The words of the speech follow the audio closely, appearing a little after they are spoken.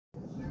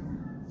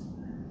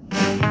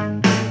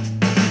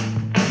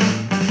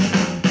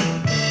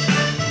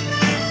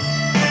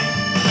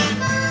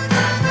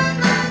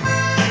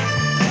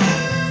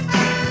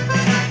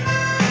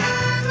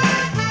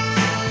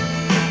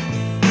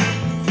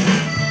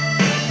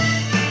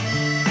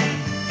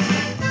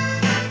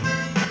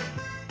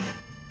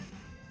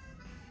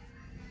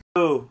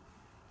Ooh.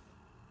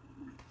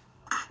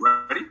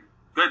 Ready?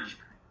 Good.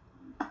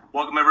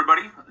 Welcome,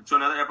 everybody, to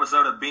another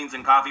episode of Beans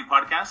and Coffee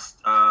Podcast.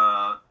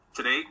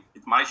 Today,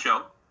 it's my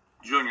show,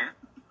 Junior.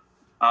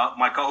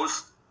 My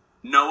co-hosts,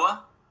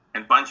 Noah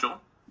and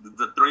Pancho.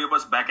 The three of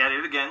us back at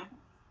it again.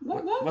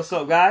 What's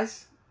up,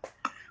 guys?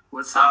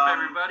 What's up,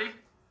 everybody?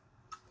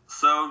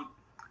 So,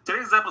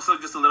 today's episode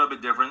is just a little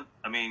bit different.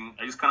 I mean,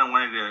 I just kind of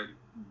wanted to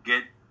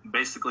get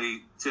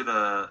basically to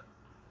the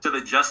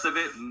gist of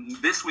it.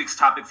 This week's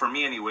topic for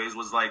me, anyways,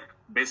 was like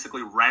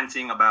basically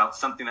ranting about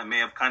something that may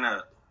have kind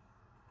of,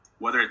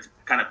 whether it's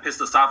kind of pissed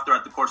us off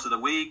throughout the course of the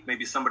week,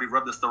 maybe somebody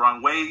rubbed us the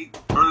wrong way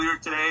earlier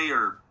today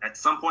or at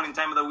some point in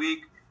time of the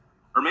week,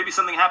 or maybe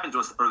something happened to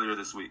us earlier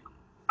this week.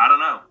 I don't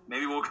know.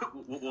 Maybe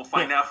we'll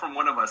find out from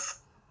one of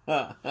us.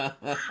 Wow,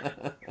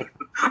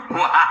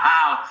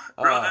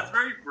 bro, that's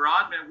very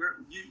broad, man.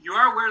 You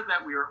are aware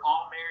that we are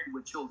all married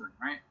with children,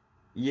 right?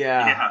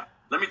 Yeah.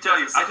 Let me tell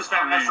you, I just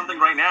found out something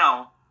right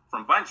now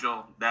from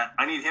Pancho that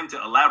I need him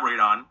to elaborate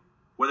on.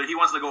 Whether he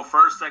wants to go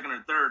first, second,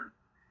 or third,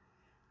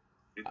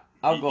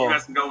 I'll go. You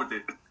guys can go with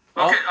it.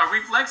 Okay, are we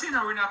flexing or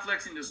are we not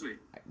flexing this week?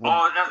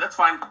 Oh, that's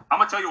fine. I'm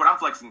going to tell you what I'm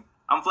flexing.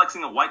 I'm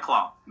flexing a White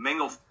Claw,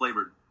 mango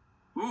flavored.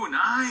 Ooh,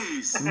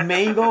 nice.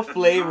 Mango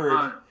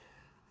flavored.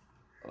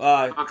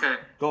 Okay.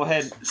 Go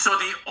ahead. So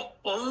the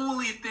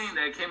only thing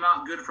that came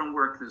out good from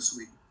work this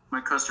week,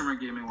 my customer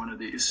gave me one of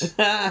these.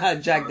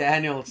 Jack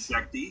Daniels.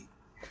 Jack D.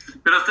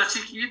 Pero está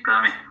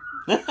chiquita, man.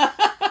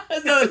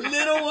 The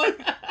little one.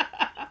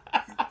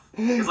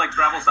 It's like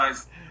travel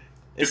size.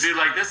 You see,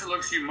 like this, it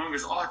looks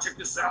humongous. Oh, check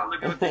this out.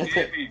 Look at what they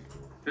gave me.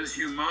 It's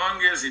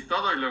humongous y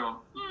todo y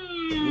luego.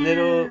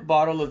 Little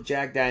bottle of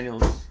Jack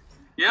Daniels.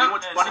 Yeah. You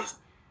know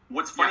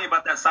what's funny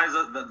about that size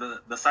of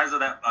the size of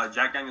that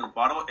Jack Daniels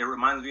bottle? It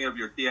reminds me of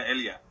your tia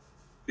Elia,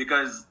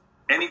 because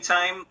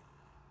anytime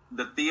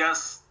the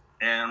tias,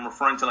 and I'm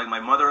referring to like my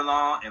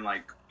mother-in-law and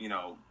like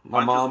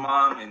my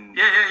mom and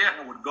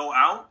yeah, would go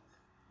out.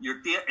 Your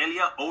tia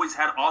Elia always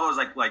had all those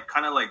like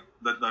kind of like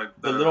the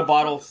little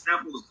bottles.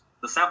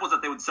 The samples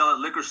that they would sell at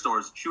liquor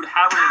stores. She would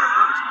have them in her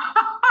purse.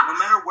 No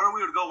matter where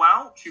we would go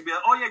out, she'd be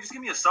like, "Oh yeah, just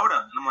give me a soda."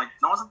 And I'm like,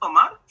 "No vas a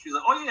tomar?" She's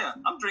like, "Oh yeah,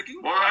 I'm drinking."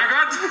 Well, I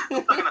got you.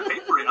 I'm not gonna pay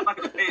for it. I'm not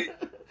gonna pay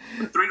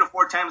 3 to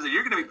 4 times that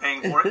you're gonna be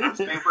paying for it. I'm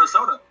just paying for a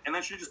soda. And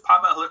then she'd just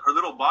pop out her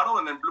little bottle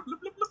and then bloop bloop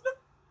bloop bloop bloop.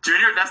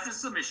 Junior, that's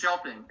just a Michelle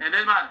thing. And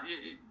then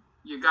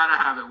you gotta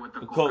have it with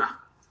the Coke. Coca.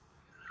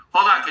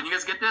 Hold on, can you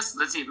guys get this?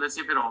 Let's see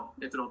if it'll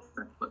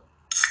fit. Look.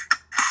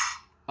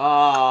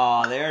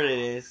 Oh, there it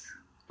is.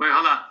 Wait,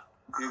 hold on.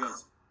 Here it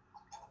goes.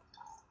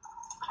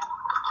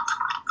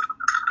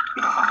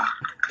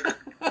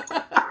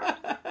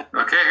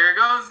 Okay, here it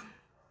goes.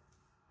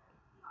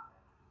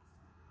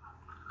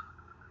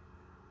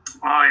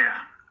 Oh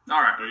yeah.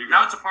 All right.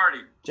 Now it's a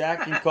party.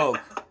 Jack and Coke.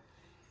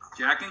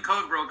 Jack and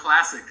Coke, bro,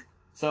 classic.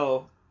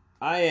 So,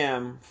 I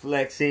am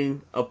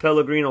flexing a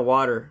Pellegrino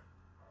water.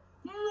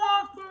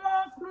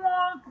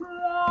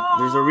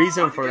 There's a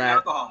reason for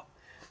that.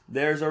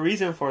 There's a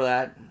reason for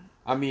that.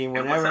 I mean,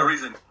 whenever. What's that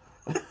reason?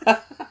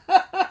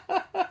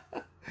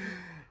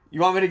 You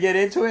want me to get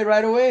into it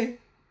right away?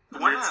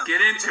 Let's get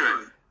into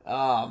it.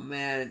 Oh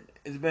man,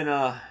 it's been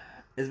a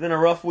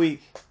rough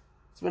week.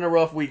 It's been a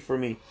rough week for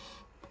me.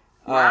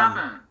 What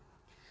happened?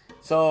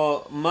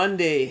 So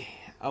Monday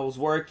I was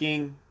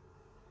working,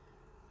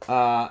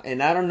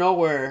 and out of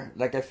nowhere,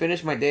 like I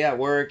finished my day at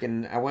work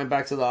and I went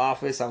back to the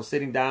office. I was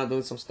sitting down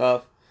doing some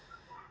stuff.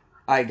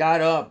 I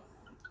got up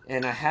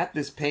and I had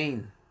this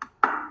pain,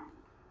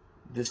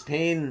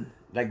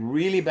 like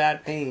really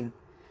bad pain,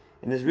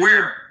 and it's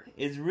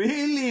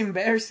really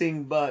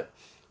embarrassing, but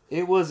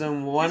it was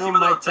in one of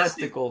my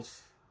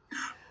testicles.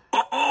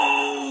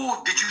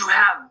 Oh, did you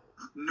have?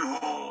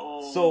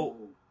 No.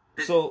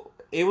 So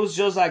it was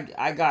just like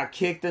I got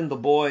kicked in the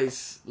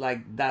boys.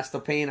 Like that's the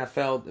pain I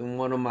felt in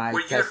one of my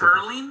testicles. Were you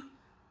hurling?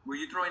 Were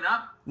you throwing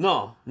up?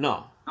 No.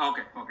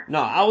 Okay.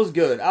 No, I was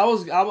good. I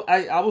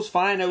was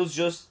fine. It was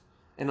just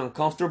an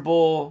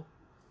uncomfortable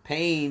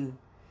pain,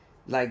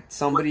 like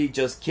somebody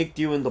just kicked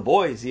you in the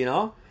boys,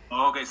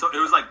 Okay, so it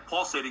was like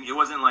pulsating. It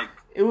wasn't like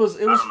It was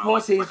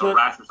pulsating, like a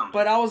rash or something.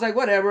 but I was like,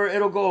 whatever,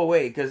 it'll go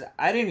away because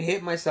I didn't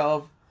hit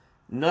myself,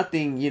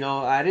 nothing,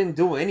 I didn't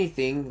do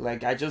anything.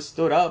 Like I just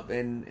stood up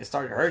and it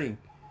started hurting.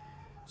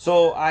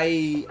 So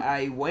I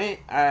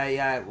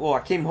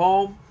came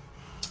home,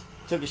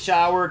 took a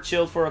shower,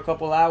 chilled for a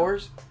couple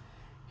hours,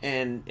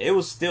 and it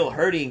was still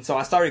hurting. So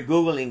I started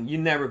Googling. You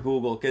never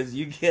Google because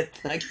you get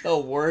like the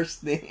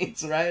worst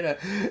things, right?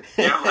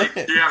 You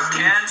have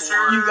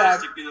cancer. You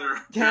got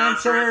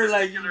cancer,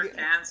 like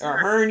cancer. a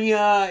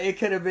hernia. It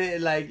could have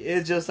been like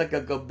it's just like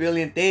a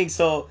billion things.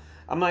 So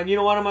I'm like, you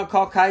know what? I'm gonna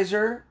call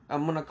Kaiser.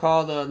 I'm gonna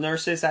call the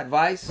nurses'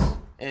 advice,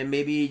 and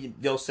maybe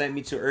they'll send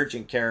me to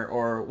urgent care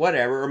or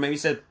whatever, or maybe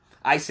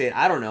I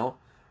don't know,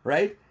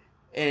 right?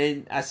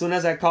 And as soon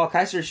as I call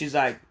Kaiser, she's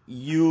like,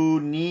 you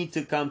need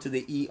to come to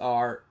the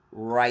ER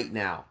right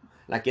now.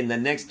 Like in the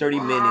next 30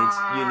 minutes,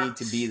 you need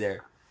to be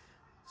there.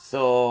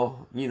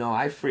 So,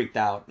 I freaked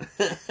out.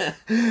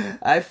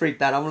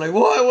 I'm like,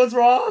 what? What's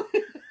wrong?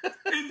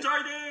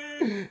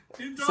 Indicted!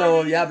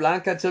 So yeah,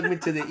 Blanca took me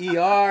to the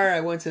ER. I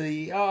went to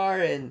the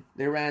ER and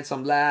they ran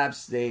some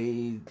labs.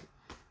 They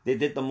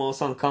did the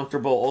most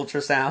uncomfortable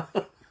ultrasound.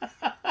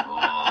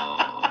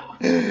 Oh.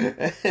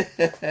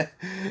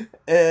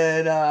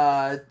 And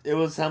it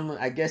was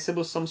I guess it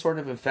was some sort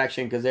of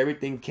infection because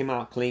everything came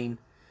out clean.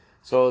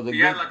 So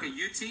You had like a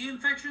UT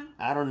infection?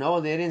 I don't know.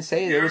 They didn't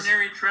say it was.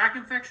 Urinary tract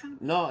infection?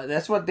 No,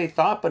 that's what they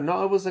thought, but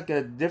no, it was like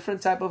a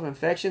different type of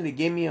infection. They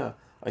gave me a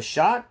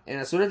shot, and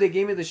as soon as they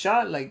gave me the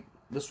shot, like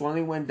the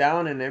swelling went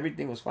down and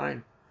everything was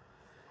fine.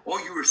 Oh,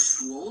 you were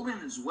swollen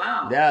as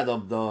well. Yeah,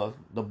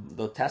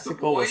 the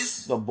testicle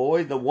was the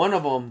one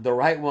of them, the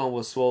right one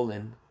was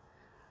swollen.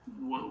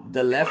 Whoa.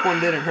 The left one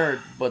didn't hurt,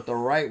 but the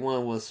right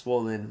one was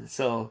swollen.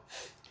 So,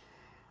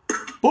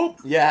 boop.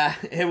 Yeah,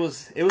 it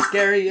was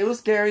scary. It was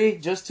scary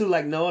just to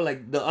like know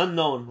like the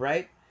unknown,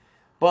 right?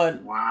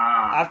 But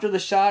Wow. after the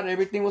shot,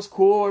 everything was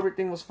cool.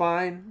 Everything was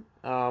fine.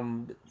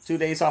 2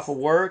 days off of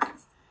work,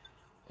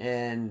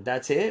 and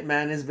that's it,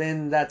 man. It's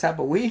been that type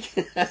of week.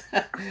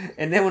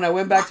 And then when I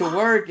went back to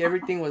work,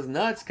 everything was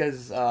nuts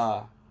because,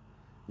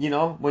 you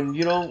know, when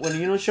you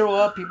don't show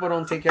up, people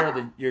don't take care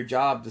of your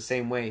job the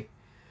same way.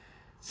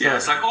 So, Yeah,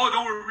 it's like, oh,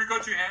 don't worry, we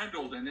got you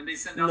handled. And then they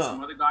send out No.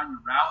 some other guy on your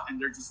route, and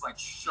they're just like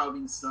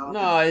shoving stuff.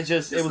 no, it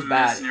was bad.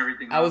 messing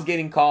everything I was up.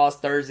 getting calls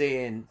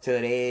Thursday and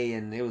today,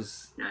 and it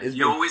was. Yeah, it's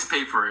you been- always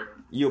pay for it.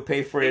 you'll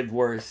pay for it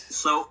worse.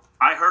 So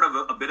I heard of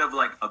a bit of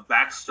like a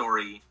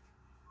backstory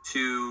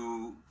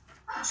to.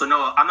 So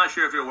no, I'm not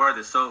sure if you're aware of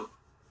this. So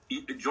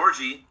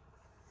Georgie,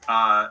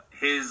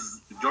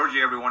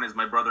 Georgie, everyone is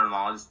my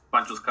brother-in-law, is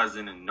Pancho's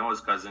cousin and Noah's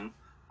cousin.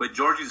 But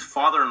Georgie's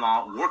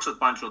father-in-law works with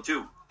Pancho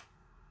too,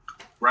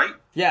 right?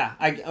 Yeah,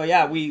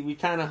 we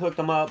kind of hooked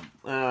them up.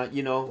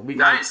 You know, we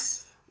got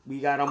Nice.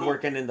 them Cool.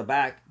 working in the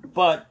back.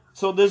 But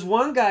so there's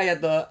one guy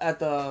at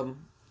the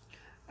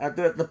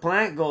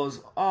plant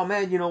goes, oh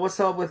man, you know what's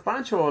up with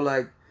Pancho?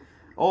 Like,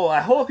 oh,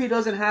 I hope he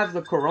doesn't have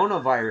the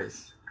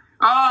coronavirus.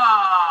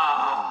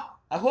 Oh,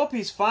 I hope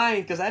he's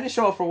fine because I didn't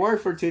show up for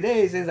work for 2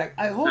 days. And he's like,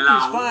 I hope La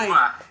he's fine,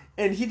 uva.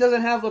 and he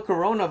doesn't have the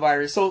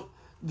coronavirus. So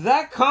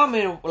that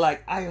comment,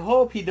 like, I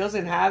hope he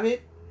doesn't have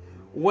it,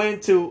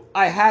 went to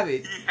I have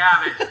it. You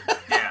have it.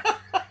 Yeah,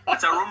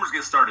 that's how rumors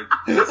get started.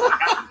 That's what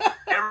happened.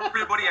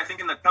 Everybody, I think,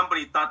 in the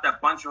company thought that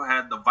Pancho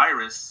had the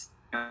virus,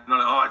 and they're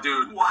like, "Oh,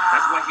 dude, Wow.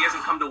 that's why he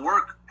hasn't come to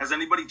work. Has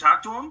anybody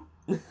talked to him?"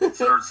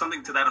 Or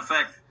something to that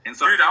effect. And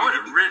so, Dude, I would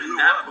have he ridden blew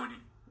that up. pony.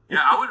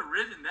 Yeah, I would have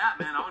ridden that,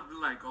 man. I would be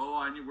like, oh,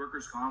 I need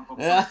workers' comp.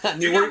 Yeah, I Do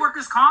need you get work-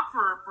 workers' comp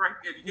for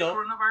if you get No.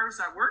 coronavirus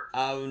at work?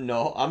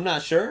 No, I'm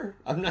not sure.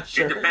 I'm not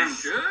sure. It You depends.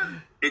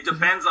 should. It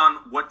depends on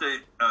what the.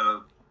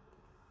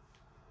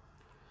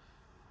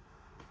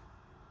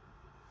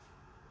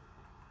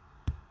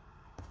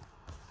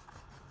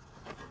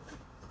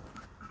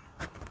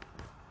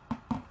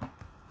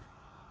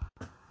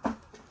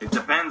 It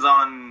depends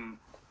on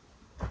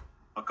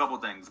a couple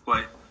things,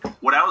 but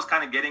what I was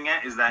kind of getting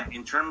at is that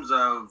in terms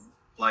of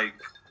like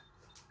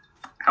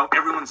how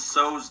everyone's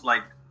so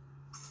like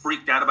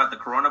freaked out about the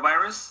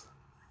coronavirus,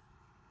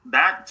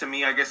 that to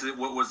me, I guess, is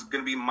what was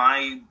going to be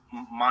my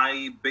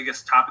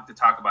biggest topic to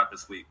talk about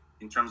this week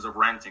in terms of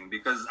renting.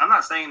 Because I'm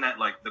not saying that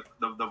like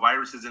the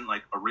virus isn't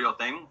like a real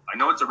thing. I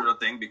know it's a real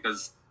thing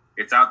because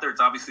it's out there. It's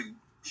obviously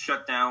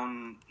shut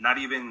down. Not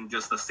even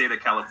just the state of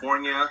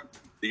California,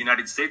 the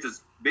United States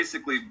is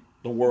basically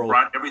The world.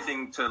 brought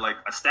everything to like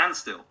a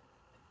standstill.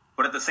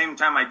 But at the same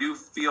time, I do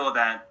feel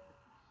that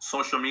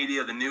social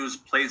media, the news,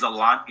 plays a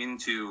lot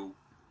into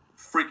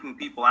freaking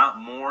people out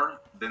more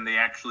than they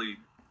actually,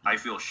 I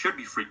feel, should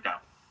be freaked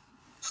out.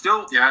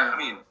 Still, Yeah. I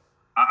mean,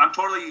 I'm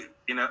totally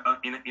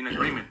in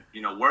agreement.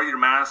 You know, wear your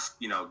mask.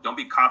 You know, don't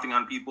be coughing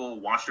on people.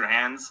 Wash your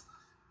hands.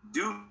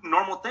 Do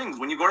normal things.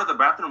 When you go to the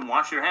bathroom,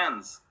 wash your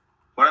hands.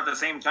 But at the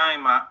same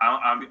time,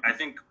 I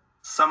think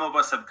some of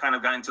us have kind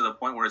of gotten to the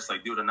point where it's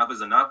like, dude, enough is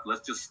enough.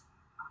 Let's just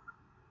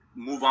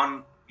move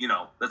on. You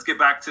know, let's get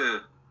back to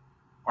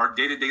our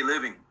day-to-day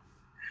living.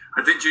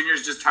 I think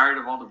Junior's just tired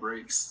of all the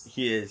breaks.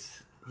 He is.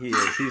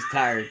 He's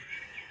tired.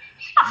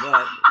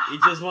 But he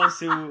just wants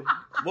to.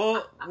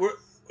 Well,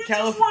 He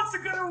just wants to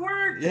go to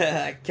work.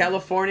 Yeah,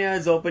 California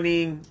is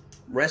opening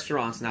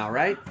restaurants now,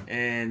 right?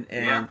 And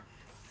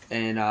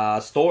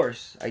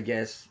stores, I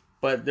guess.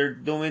 But they're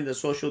doing the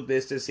social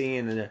distancing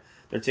and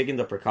they're taking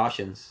the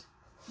precautions.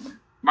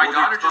 My Well,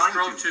 daughter they're just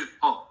trying drove to. to.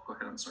 Oh, go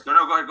ahead. I'm sorry.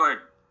 No, go ahead.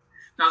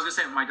 No, I was gonna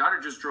say my daughter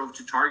just drove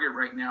to Target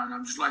right now, and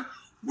I'm just like,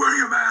 wear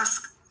your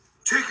mask,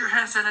 take your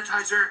hand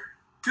sanitizer,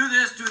 do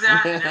this, do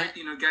that, and then,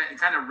 you know,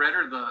 kind of read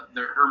her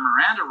her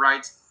Miranda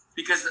rights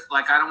because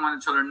like I don't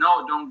want to tell her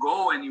no, don't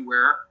go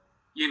anywhere.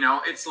 You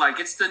know, it's like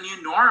it's the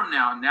new norm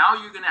now. Now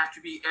you're gonna have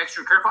to be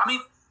extra careful. I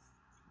mean,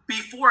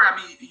 before,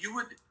 you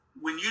would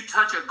when you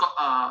touch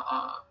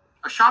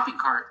a shopping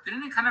cart,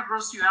 didn't it kind of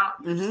gross you out?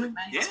 You're just like,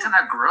 man, it's Yeah.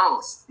 kind of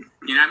gross.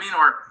 You know what I mean?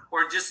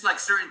 Or just like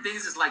certain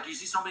things, it's like you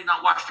see somebody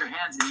not wash their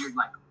hands, and you're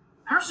like,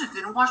 person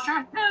didn't wash their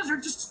hands. They're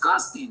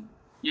disgusting.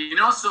 You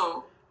know,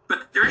 so,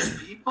 but there's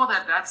people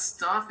that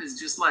stuff is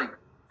just like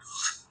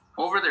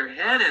over their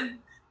head,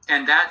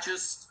 and that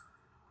just,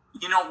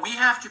 you know, we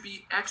have to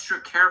be extra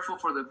careful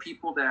for the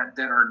people that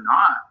are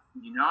not,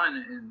 you know,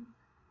 and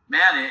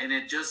man, and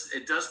it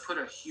does put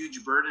a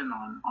huge burden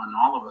on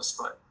all of us.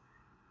 But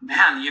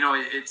man, you know,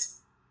 it's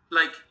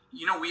like,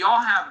 you know, we all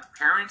have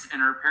parents,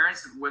 and our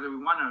parents, whether we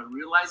want to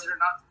realize it or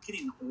not,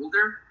 getting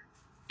older,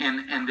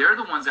 and they're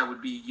the ones that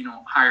would be, you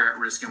know, higher at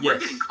risk, and Yes. we're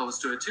getting close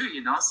to it too,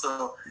 you know.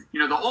 So, you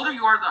know, the older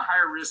you are, the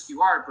higher risk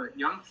you are. But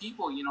young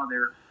people, you know,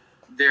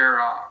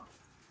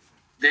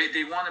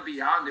 they want to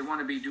be out, and they want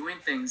to be doing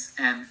things,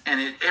 and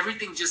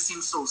everything just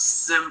seems so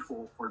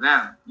simple for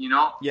them, you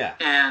know. Yeah.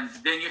 And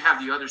then you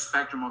have the other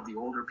spectrum of the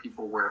older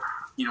people where,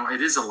 you know, it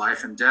is a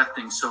life and death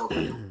thing. So,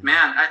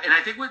 man,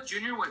 I think what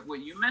Junior, what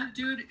you meant,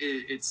 dude,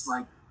 it's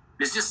like,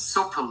 it's just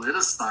so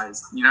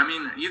politicized. You know what I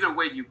mean? Either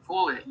way you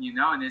pull it, you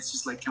know, and it's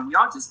just like, can we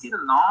all just get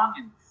along?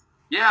 And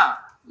yeah,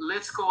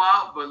 let's go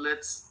out, but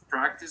let's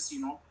practice, you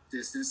know,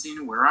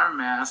 distancing, wear our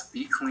mask,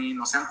 be clean,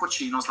 no sean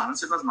cochinos,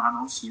 lávense las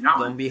manos, you know.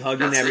 Don't be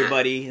hugging That's it.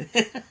 everybody.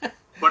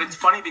 But it's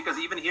funny because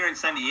even here in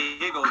San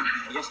Diego,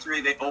 yesterday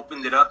they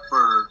opened it up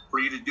for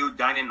you to do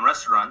dine-in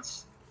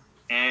restaurants,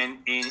 and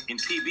in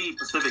PB,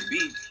 Pacific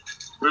Beach,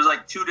 there's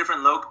like two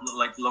different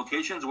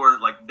locations where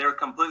like they're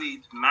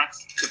completely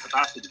maxed to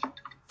capacity.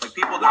 Like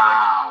people that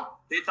Wow.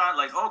 they thought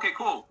like, oh, okay,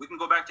 cool, we can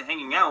go back to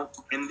hanging out,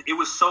 and it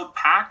was so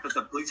packed that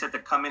the police had to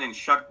come in and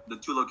shut the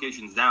two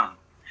locations down.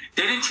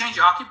 They didn't change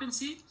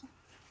occupancy?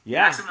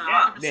 Yeah. Maximum Yeah,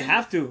 occupancy? They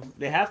have to.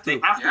 They have to.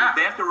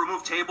 They have to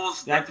remove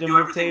tables. They have to do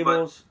move everything, but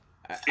tables.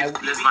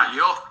 it's Les PB.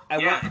 valió. I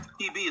Yeah, went, it's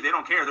PB. They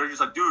don't care. They're just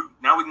like, dude,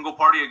 now we can go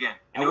party again.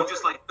 And I it was wa-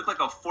 just like, it looked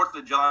like a 4th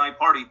of July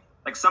party.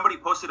 Like somebody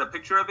posted a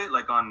picture of it,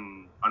 like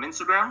on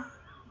Instagram,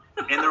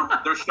 and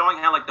they're showing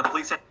how like the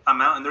police had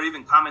come out, and they're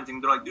even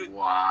commenting. They're like, dude,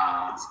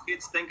 Wow.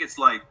 kids think it's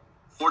like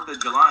 4th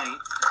of July,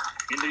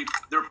 and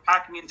they're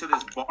packing into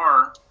this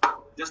bar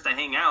just to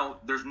hang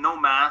out. There's no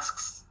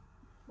masks.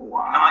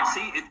 Wow. I'm like,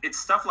 see, it's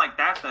stuff like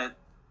that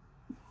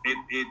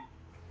it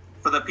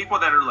for the people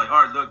that are like,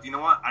 all right, look, you know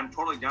what? I'm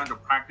totally down to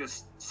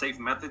practice safe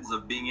methods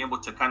of being able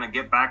to kind of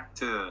get back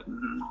to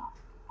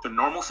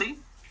normalcy.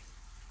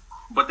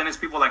 But then it's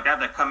people like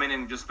that come in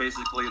and just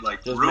basically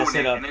like Just ruin mess it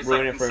it. up, And it's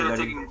ruin like it for instead of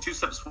everybody. taking 2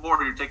 steps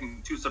forward, you're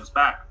taking 2 steps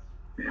back.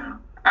 Yeah,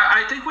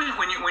 I think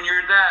when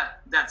you're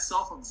that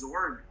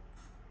self-absorbed,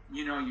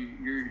 you know,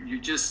 you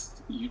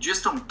just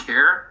don't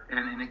care,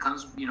 and it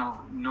comes, you know,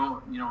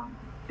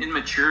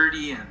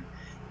 immaturity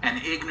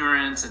and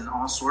ignorance and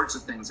all sorts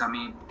of things. I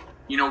mean,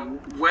 you know,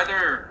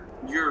 whether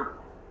you're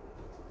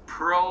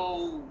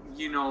pro,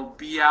 you know,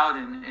 be out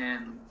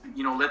and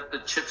you know, let the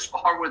chips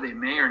fall where they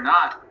may or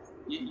not,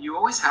 you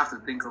always have to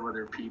think of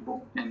other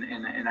people,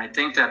 and I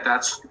think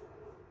that's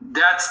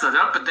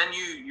the, but then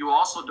you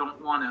also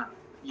don't want to,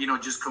 you know,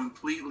 just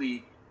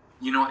completely,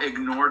 you know,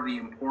 ignore the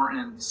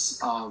importance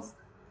of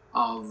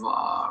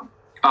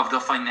the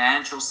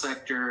financial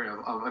sector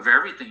of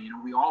everything. You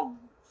know,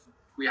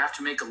 we have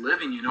to make a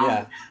living, you know.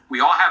 Yeah. We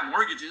all have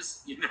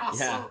mortgages, you know, Yeah.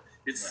 so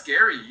it's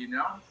scary, you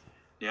know.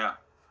 Yeah.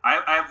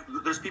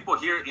 There's people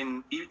here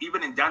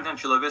even in downtown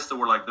Chula Vista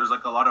where like there's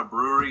like a lot of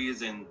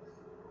breweries and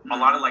a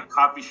lot of like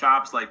coffee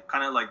shops, like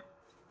kind of like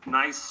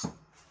nice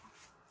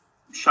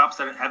shops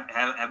that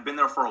have been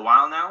there for a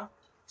while now.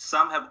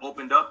 Some have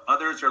opened up.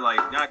 Others are like,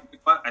 nah,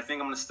 I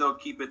think I'm gonna still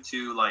keep it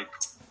to like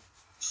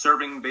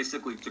serving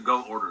basically to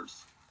go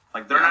orders.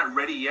 Like they're not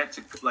ready yet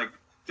to like,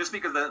 just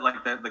because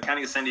the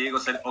county of San Diego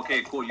said,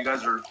 okay, cool, you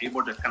guys are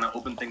able to kind of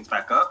open things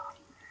back up.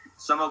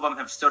 Some of them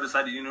have still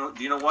decided, you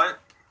know what?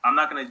 I'm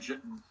not gonna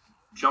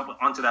jump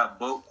onto that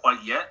boat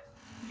quite yet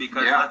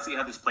because let's see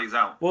how this plays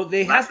out. well,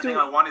 they Last have thing to.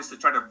 I want is to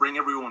try to bring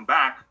everyone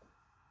back.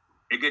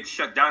 It gets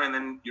shut down, and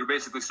then you're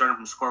basically starting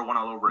from square one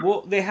all over again.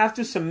 Well, they have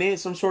to submit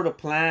some sort of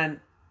plan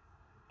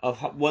of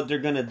what they're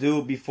gonna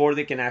do before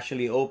they can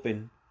actually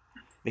open.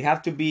 They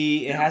have to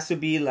be. It has to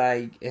be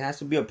like it has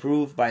to be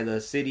approved by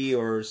the city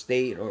or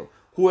state or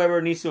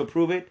whoever needs to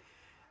approve it.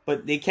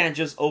 But they can't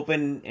just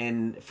open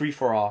and free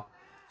for all.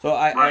 So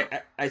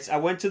I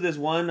went to this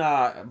one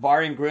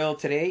bar and grill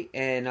today,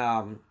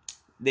 and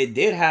they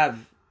did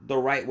have the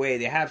right way.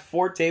 They had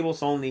 4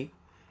 tables only,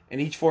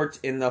 and each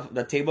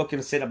the table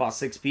can sit about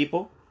 6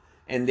 people,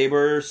 and they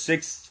were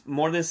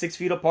more than 6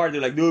 feet apart.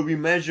 They're like, dude, we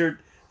measured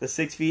the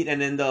 6 feet,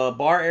 and in the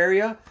bar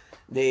area,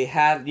 they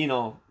had, you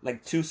know,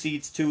 like 2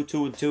 seats, 2,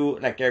 2, and 2,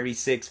 like every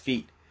 6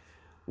 feet.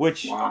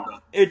 Which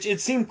it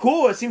seemed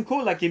cool. It seemed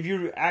cool. Like if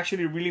you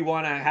actually really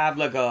want to have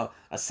like a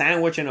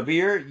sandwich and a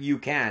beer, you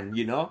can,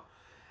 you know.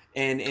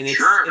 And it's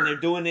Sure. and they're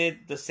doing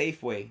it the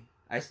safe way.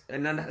 I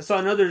saw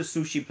another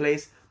sushi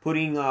place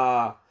putting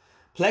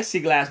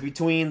plexiglass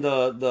between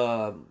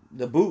the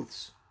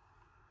booths.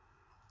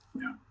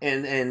 Yeah.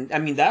 And I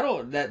mean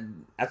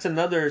that's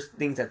another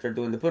thing that they're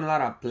doing. They're putting a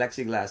lot of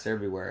plexiglass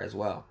everywhere as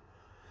well.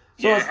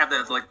 So Yeah, I have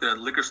that like the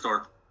liquor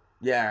store.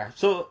 yeah.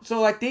 So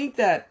I think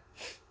that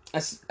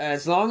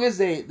as long as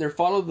they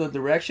follow the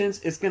directions,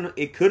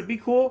 it could be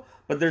cool.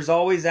 But there's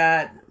always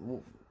that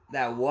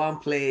one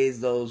place,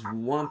 those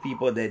one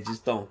people that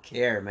just don't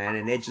care, man,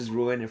 and they just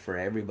ruin it for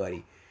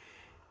everybody.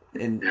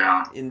 And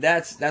Yeah. and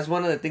that's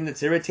one of the things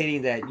that's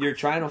irritating, that you're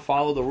trying to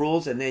follow the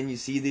rules and then you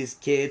see these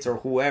kids or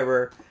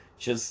whoever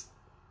just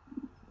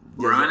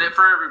Ruin it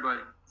for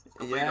everybody.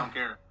 They don't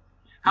care.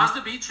 How's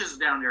the beaches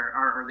down there?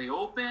 Are they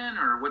open,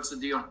 or what's the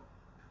deal?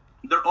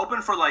 They're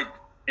open for like,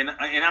 and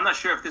I'm not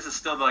sure if this is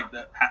still like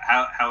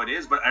how it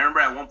is, but I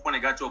remember at one point it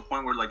got to a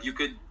point where like you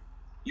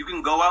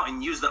can go out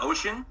and use the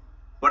ocean,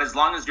 but as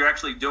long as you're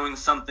actually doing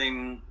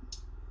something,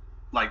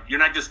 like you're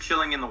not just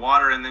chilling in the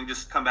water and then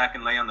just come back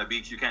and lay on the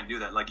beach. You can't do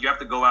that. Like you have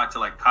to go out to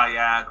like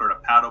kayak or to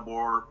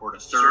paddleboard or to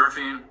surf.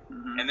 Surfing.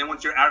 Mm-hmm. And then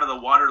once you're out of the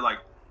water, like,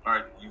 all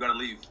right, you got to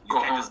leave. You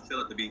Go can't home. just chill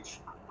at the beach.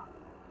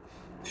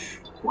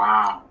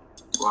 Wow.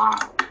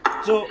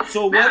 so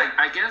Man, what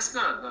I guess the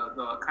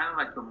kind of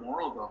like the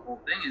moral of the whole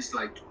thing is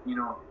like, you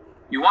know,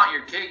 you want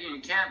your cake and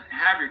you can't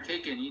have your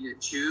cake and eat it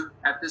too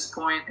at this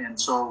point. And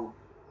so,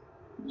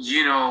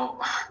 you know,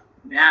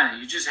 man,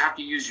 you just have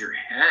to use your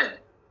head.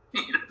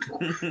 You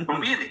know,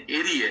 don't be an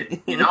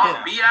idiot. You know,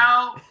 Yeah. be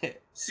out,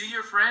 see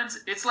your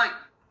friends. It's like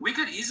we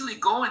could easily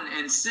go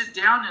and sit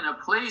down in a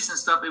place and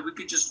stuff, and we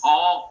could just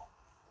all,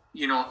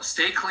 you know,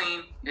 stay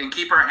clean and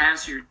keep our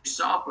hands to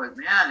yourself. But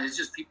man, it's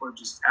just people are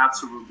just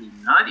absolutely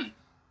nutty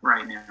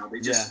right now.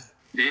 They just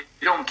they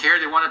don't care.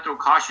 They want to throw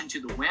caution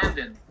to the wind,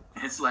 and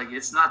it's like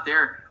it's not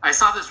there. I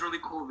saw this really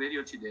cool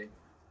video today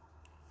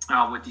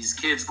with these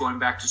kids going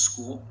back to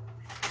school,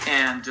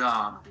 and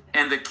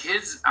the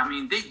kids, I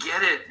mean, they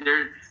get it.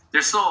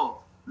 They're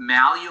so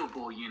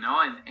malleable, you know,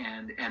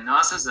 and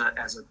us as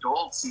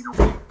adults, you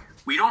know,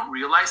 we don't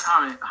realize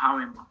how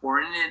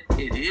important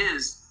it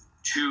is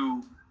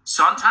to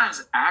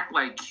sometimes act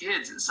like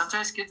kids.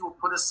 Sometimes kids will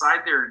put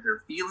aside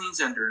their feelings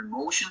and their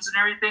emotions and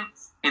everything,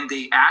 and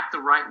they act the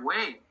right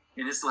way.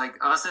 And it's like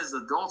us as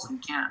adults, we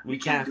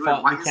can't do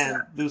it. Why is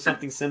that? do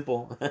something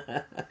simple.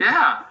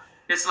 Yeah.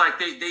 It's like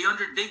they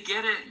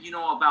get it, you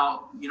know,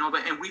 about, you know,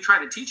 but, and we try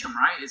to teach them,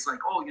 right? It's like,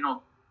 oh, you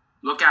know,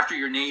 look after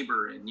your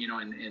neighbor, and, you know,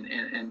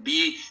 and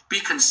be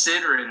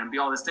considerate and be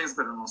all these things.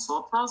 But in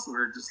nosotros,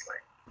 we're just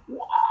like,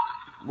 wow.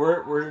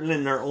 We're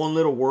in our own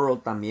little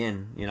world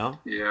también, you know?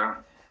 Yeah.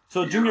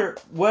 So, Junior,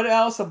 what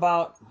else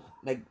about,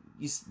 like,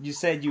 you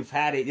said you've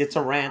had it. It's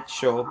a rant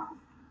show.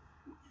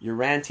 You're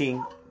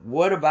ranting.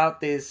 What about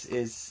this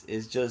is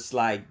just,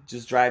 like,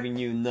 just driving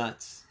you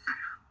nuts?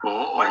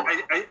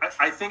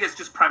 I think it's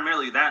just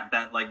primarily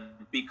that like,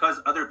 because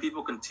other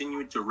people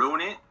continue to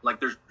ruin it, like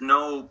there's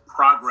no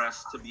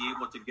progress to be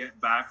able to get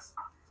back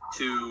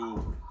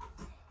to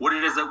what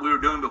it is that we were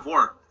doing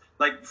before.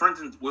 Like, for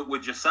instance,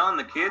 with Giselle and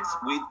the kids,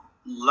 we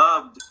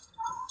loved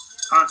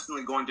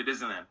constantly going to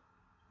Disneyland.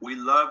 We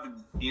loved,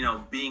 you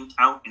know, being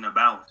out and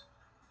about.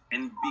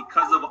 And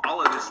because of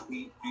all of this,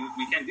 we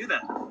can't do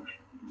that.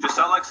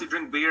 Giselle likes to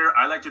drink beer.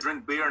 I like to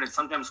drink beer, and it's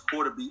sometimes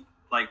cool to be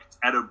like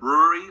at a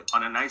brewery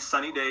on a nice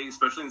sunny day,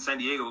 especially in San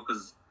Diego,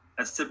 because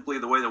that's typically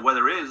the way the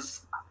weather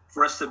is,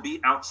 for us to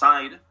be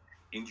outside,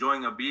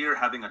 enjoying a beer,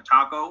 having a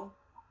taco,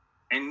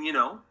 and, you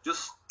know,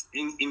 just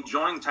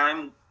enjoying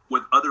time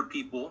with other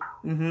people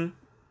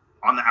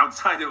on the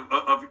outside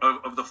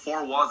of the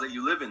four walls that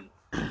you live in.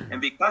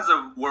 And because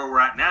of where we're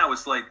at now,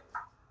 it's like,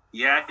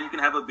 yeah, you can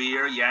have a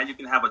beer, yeah, you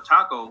can have a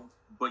taco,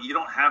 but you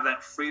don't have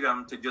that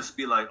freedom to just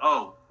be like,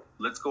 oh,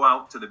 let's go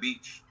out to the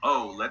beach.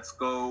 Oh, let's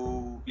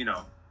go, you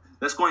know,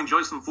 let's go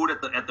enjoy some food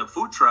at the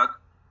food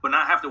truck, but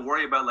not have to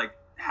worry about like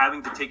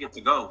having to take it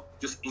to go.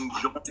 Just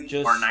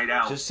enjoying our night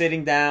out. Just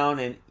sitting down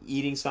and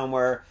eating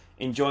somewhere,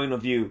 enjoying a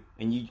view,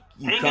 and you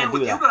hang can't out do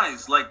with that. you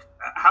guys. Like,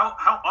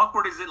 how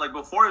awkward is it? Like,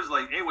 before it's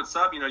like, hey, what's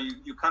up? You know,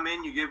 you come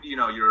in, you give, you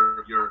know,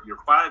 your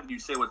five, you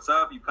say what's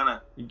up, you kind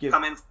of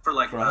come in for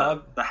like a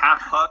hug. the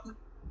half hug.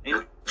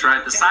 And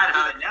Try the side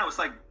hug. now it's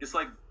like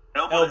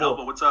elbow to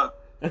elbow. What's up?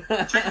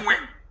 Chicken wing.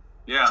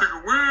 Yeah.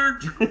 Chicken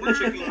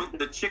wing.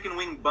 The chicken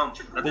wing bump.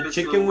 That's The basically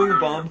chicken what wing we're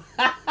bump.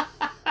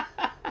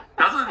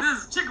 That's what it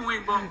is. Chicken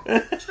wing bump.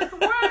 Chicken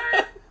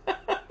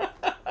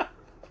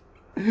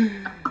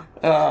wing.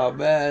 Oh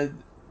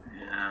man.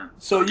 Yeah.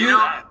 So You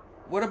know,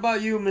 what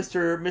about you,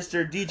 Mr.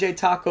 DJ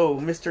Taco,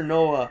 Mr.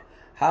 Noah?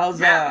 How's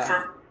yeah,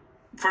 that?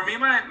 for me,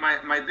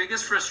 my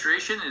biggest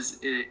frustration is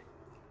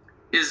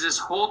this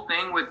whole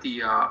thing with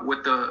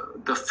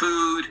the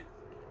food,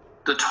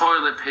 the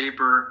toilet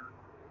paper,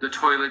 the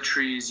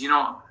toiletries. You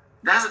know,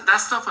 that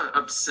stuff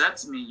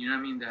upsets me. You know what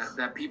I mean?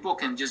 That people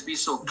can just be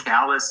so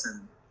callous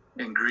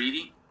and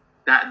greedy.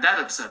 That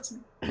upsets me.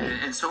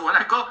 And so when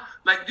I go,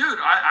 like, dude,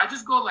 I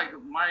just go like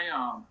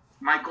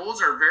my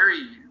goals are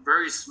very,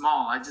 very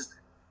small.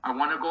 I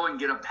want to go and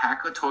get a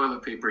pack of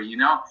toilet paper, you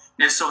know?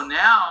 And so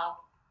now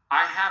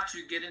I have to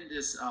get in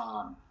this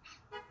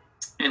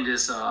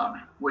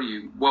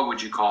what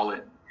would you call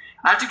it?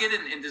 I have to get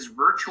in this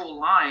virtual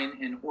line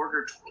and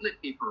order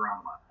toilet paper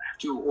online. I have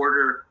to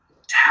order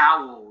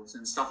towels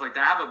and stuff like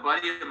that. I have a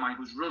buddy of mine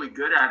who's really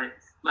good at it.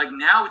 Like,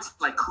 now it's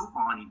like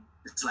couponing.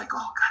 It's like,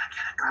 oh,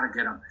 gotta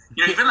get them.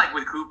 You know, even like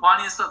with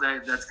couponing and stuff,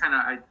 that's kind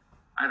of,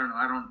 I don't know.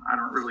 I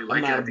don't really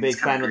like it. I'm I not a think big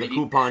it's kinda fan of the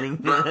greedy.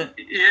 couponing. But,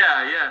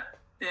 yeah.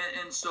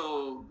 And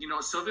so, you know,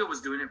 Sylvia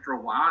was doing it for a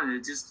while, and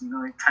it just, you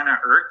know, it kind of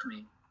irked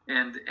me.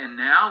 And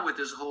now with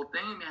this whole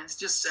thing, man, it's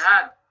just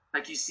sad.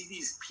 Like you see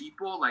these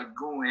people like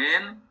go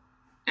in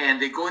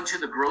and they go into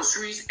the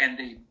groceries and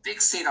they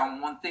fixate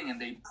on one thing and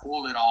they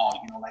pull it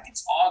all. Like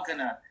it's all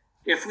gonna.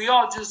 If we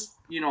all just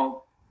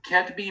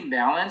kept being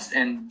balanced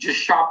and just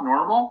shop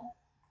normal,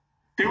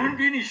 there wouldn't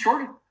be any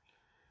shortage.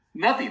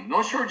 Nothing,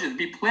 no shortages. It'd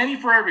be plenty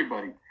for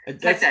everybody.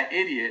 It's like that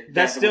idiot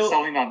that's still was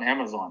selling on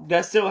Amazon.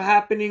 That's still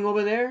happening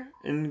over there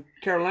in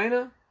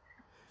Carolina?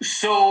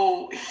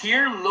 So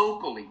here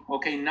locally,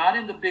 okay, not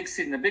in the big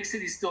city. In the big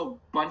city, still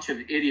a bunch of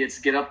idiots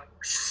get up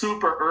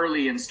super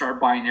early and start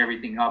buying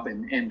everything up.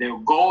 And they'll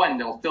go and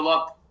they'll fill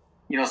up,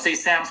 say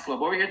Sam's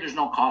Club. Over here, there's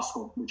no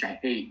Costco, which I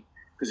hate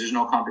because there's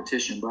no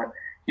competition. But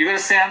you go to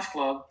Sam's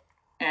Club,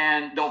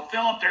 and they'll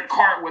fill up their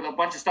cart with a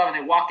bunch of stuff,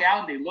 and they walk out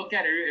and they look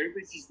at it.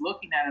 Everybody's just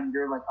looking at them.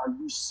 They're like, "Are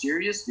you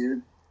serious,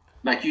 dude?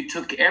 Like you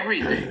took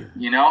everything,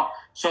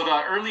 So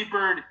the early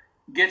bird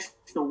gets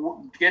the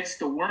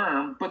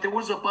worm, but there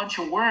was a bunch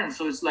of worms,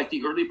 so it's like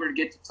the early bird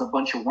gets a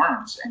bunch of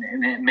worms,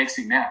 and it makes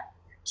him mad.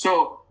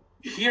 So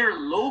here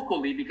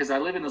locally, because I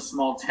live in a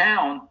small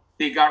town,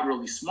 they got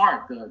really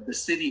smart. The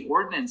city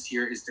ordinance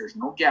here is there's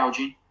no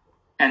gouging,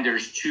 and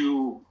there's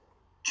two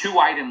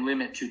item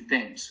limit to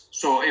things.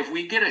 So if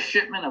we get a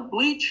shipment of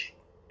bleach,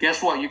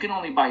 guess what? You can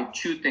only buy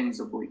 2 things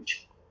of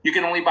bleach. You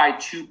can only buy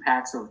 2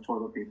 packs of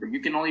toilet paper.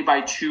 You can only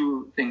buy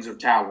 2 things of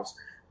towels.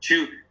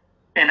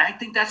 And I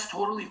think that's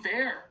totally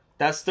fair.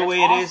 That's the way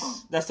awesome. It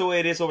is. That's the way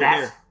it is over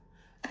here.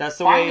 That's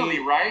the finally,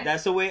 way. Right?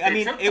 That's the way. I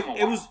mean,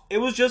 it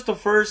was just the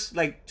first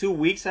 2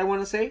 weeks, I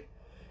want to say,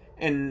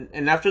 and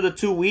after the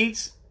 2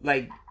 weeks,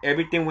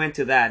 everything went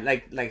to that.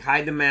 Like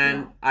high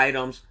demand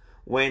items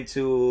went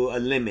to a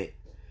limit.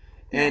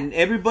 And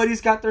everybody's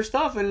got their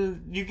stuff,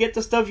 and you get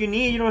the stuff you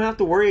need. You don't have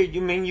to worry.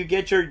 You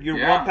get your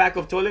 1 pack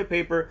of toilet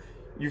paper.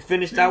 You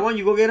finish that one,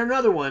 you go get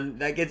another one.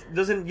 It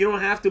doesn't. You don't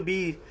have to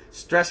be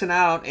stressing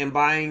out and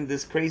buying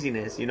this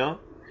craziness. Yeah,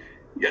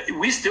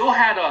 we still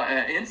had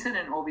an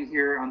incident over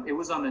here. It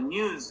was on the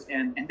news,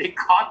 and they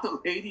caught the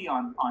lady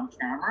on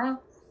camera.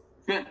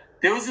 But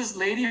there was this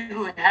lady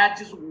who had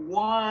just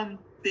 1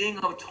 thing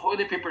of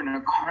toilet paper in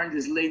her car, and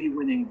this lady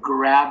went and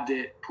grabbed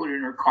it, put it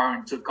in her car,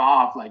 and took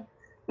off like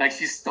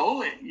she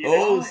stole it,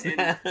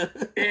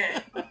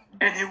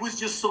 and it was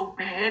just so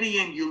petty.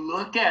 And you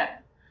look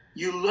at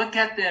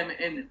them,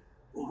 and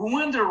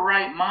who in their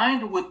right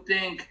mind would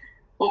think,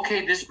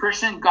 okay, this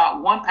person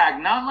got 1 pack?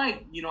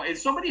 Not if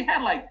somebody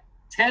had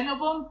 10 of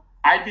them,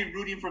 I'd be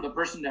rooting for the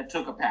person that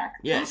took a pack.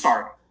 Yes. I'm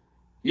sorry.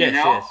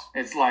 Yes.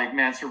 It's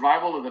man,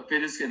 survival of the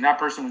fittest, and that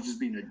person was just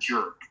being a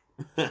jerk.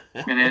 And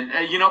then,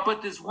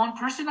 but this one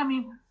person,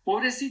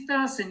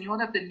 pobrecita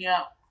señora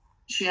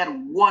she had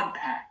 1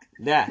 pack.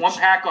 Yeah. 1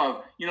 pack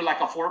of,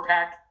 like a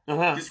 4-pack.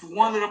 Uh-huh. Just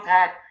 1 little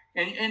pack.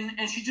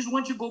 And she just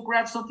went to go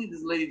grab something.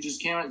 This lady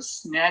just came out,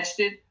 snatched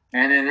it,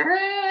 and then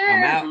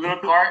a little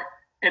cart.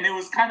 And it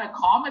was kind of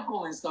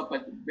comical and stuff,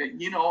 but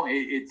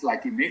it's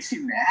like it makes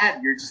you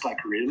mad. You're just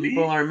like, really?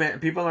 People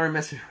aren't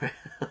messing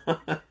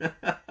around.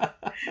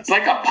 It's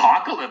like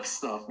apocalypse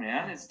stuff,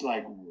 man. It's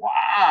like,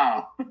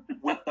 wow.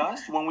 With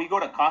us, when we go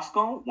to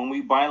Costco, when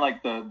we buy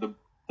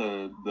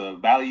the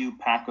value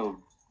pack of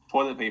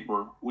toilet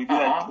paper, we do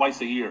that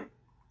twice a year.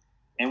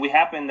 And we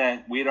happened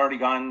that we had already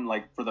gone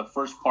for the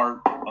first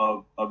part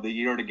of the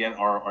year to get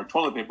our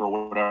toilet paper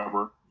or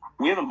whatever.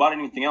 We haven't bought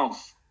anything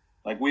else.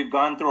 We've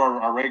gone through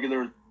our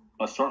regular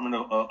assortment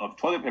of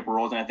toilet paper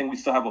rolls, and I think we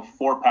still have a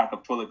 4-pack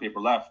of toilet paper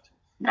left.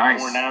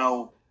 Nice. We're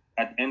now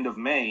at the end of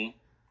May,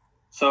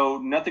 so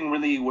nothing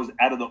really was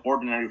out of the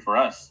ordinary for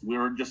us. We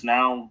were just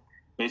now,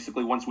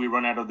 basically, once we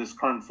run out of this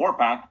current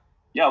 4-pack,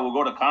 we'll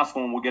go to Costco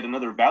and we'll get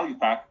another value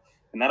pack,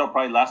 and that'll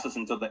probably last us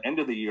until the end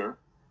of the year.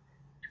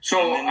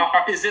 So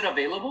is it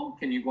available?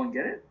 Can you go and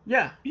get it?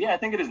 Yeah. Yeah, I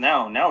think it is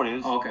now. Now it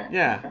is. Okay.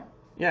 Yeah. Okay.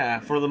 Yeah.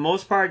 For the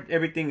most part,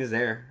 everything is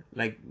there.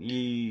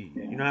 You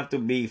don't have to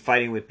be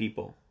fighting with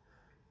people.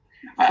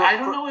 I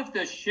don't know if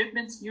the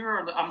shipments here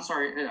are. I'm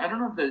sorry. I don't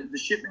know if the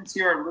shipments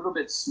here are a little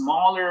bit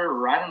smaller,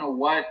 or I don't know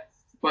what.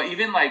 But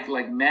even like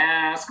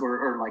masks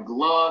or like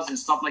gloves and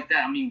stuff like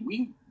that. I mean,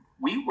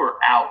 we were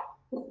out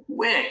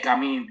quick. I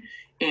mean,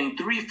 in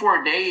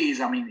 3-4 days,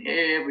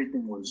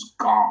 everything was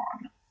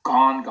gone.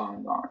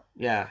 Gone.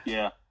 Yeah.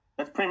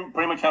 That's pretty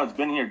much how it's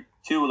been here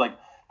too.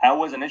 How it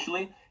was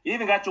initially. It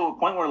even got to a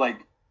point where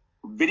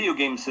video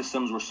game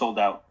systems were sold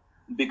out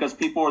because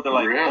people they're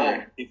like,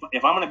 really? Oh,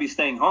 if I'm gonna be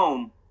staying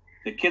home,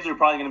 the kids are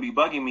probably gonna be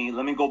bugging me.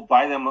 Let me go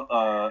buy them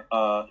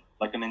a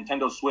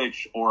Nintendo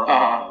Switch or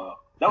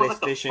that was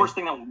the first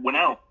thing that went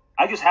out.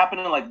 I just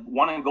happened to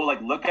want to go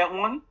look at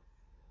one,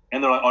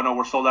 and they're like, oh no,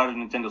 we're sold out of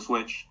Nintendo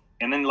Switch.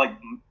 And then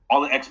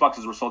all the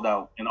Xboxes were sold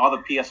out, and all the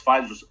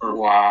PS5s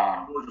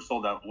were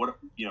sold out.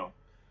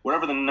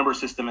 Whatever the number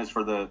system is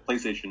for the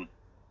PlayStation.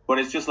 But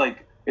it's just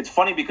it's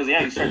funny because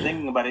you start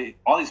thinking about it.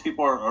 All these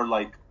people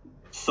are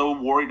so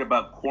worried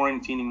about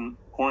quarantining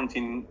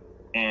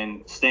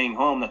and staying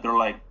home that they're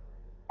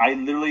I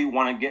literally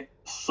want to get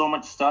so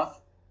much stuff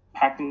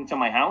packed into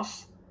my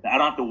house that I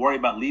don't have to worry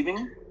about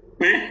leaving.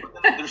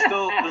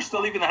 they're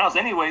still leaving the house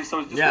anyway. So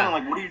it's just kind of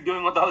like, what are you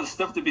doing with all this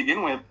stuff to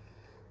begin with?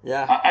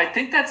 Yeah, I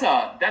think that's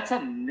a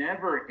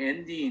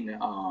never-ending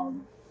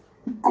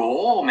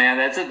goal, man.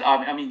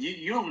 I mean,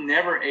 you'll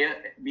never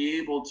be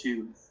able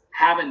to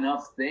have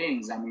enough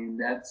things. I mean,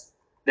 that's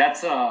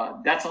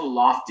a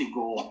lofty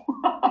goal.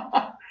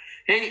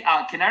 Hey,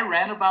 can I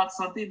rant about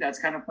something that's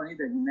kind of funny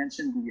that you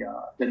mentioned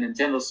the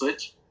Nintendo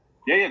Switch?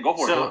 Yeah, go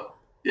for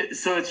it.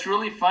 So it's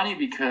really funny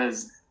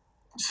because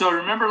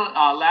remember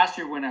last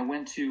year when I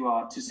went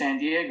to San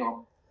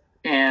Diego,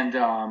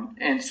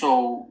 and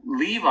so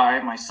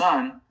Levi, my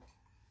son,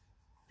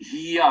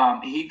 he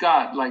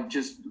got like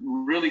just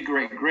really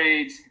great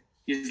grades.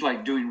 He's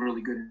like doing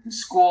really good in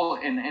school,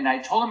 and I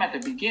told him at the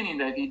beginning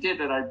that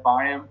that I'd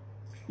buy him,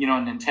 a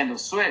Nintendo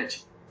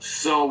Switch.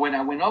 So when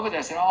I went over there,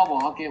 I said, "Oh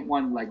well, I'll get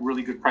one like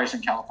really good price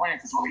in California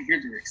because over here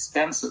they're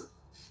expensive."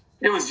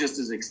 It was just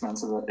as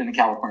expensive in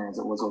California as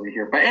it was over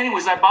here. But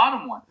anyways, I bought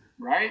him one,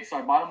 right? So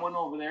I bought him one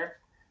over there.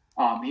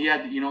 He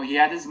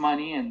had his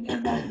money,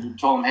 and I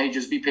told him, "Hey,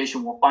 just be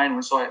patient. We'll find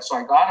one." So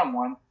I got him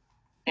one,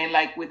 and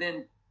like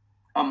within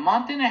a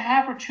month and a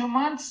half or 2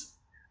 months,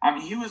 I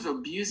mean, he was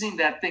abusing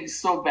that thing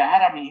so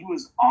bad. I mean, he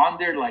was on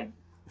there like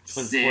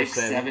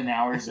 6-7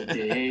 hours a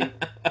day,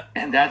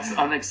 and that's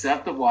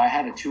unacceptable. I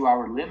had a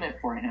 2-hour limit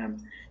for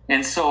him.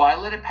 And so I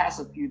let it pass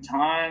a few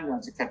times. And I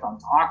kept on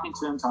talking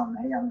to him, telling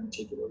him, "Hey, I'm going to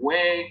take it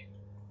away."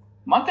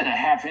 Month and a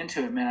half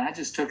into it, man, I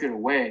just took it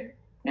away.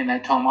 And I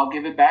told him, "I'll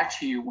give it back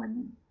to you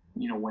when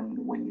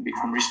you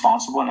become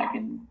responsible and I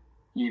can,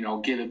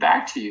 give it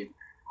back to you."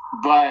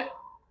 But,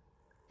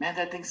 man,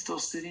 that thing's still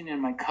sitting in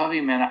my cubby,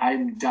 man.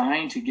 I'm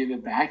dying to give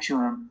it back to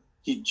him.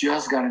 He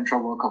just got in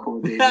trouble a couple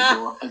of days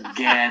ago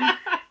again.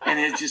 And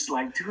it's just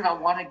like, dude, I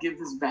want to give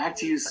this back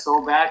to you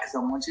so bad because I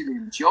want you to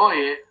enjoy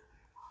it.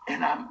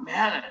 And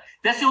man,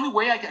 that's the only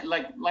way I get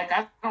like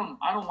I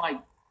don't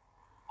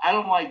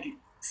like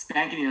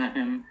spanking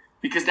him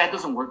because that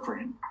doesn't work for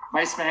him. If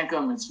I spank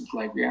him, it's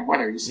like, yeah, what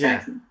are you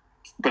spanking?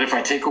 Yeah. But if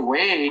I take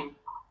away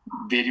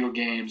video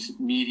games,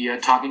 media,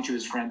 talking to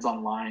his friends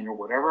online or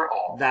whatever,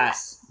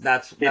 that's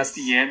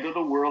the end of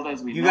the world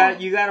as we know.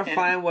 You gotta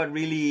find what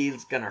really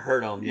is gonna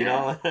hurt him, you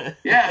know?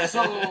 Yeah,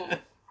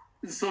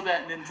 so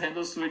that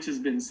Nintendo Switch has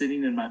been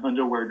sitting in my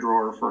underwear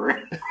drawer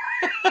for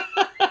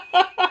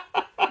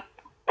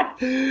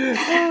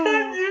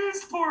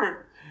used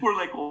for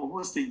like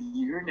almost a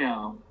year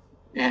now,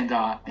 and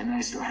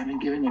I still haven't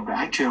given it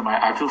back to him.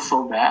 I feel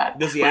so bad.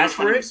 Does he ask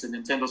for it? It's a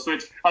Nintendo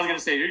Switch. I was gonna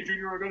say, "Hey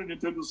Junior, I got a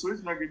Nintendo Switch,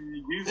 and I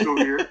can use it over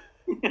here.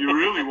 You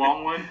really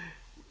want one?"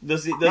 Then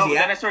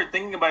I started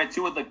thinking about it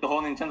too with like the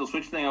whole Nintendo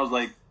Switch thing. I was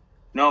like,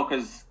 no,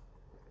 because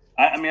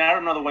I mean, I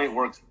don't know the way it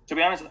works. To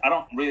be honest, I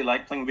don't really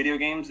like playing video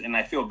games, and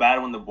I feel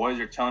bad when the boys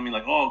are telling me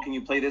like, "Oh, can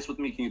you play this with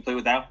me? Can you play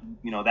with that?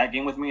 That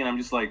game with me?" And I'm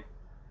just like,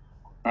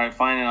 all right,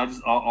 fine,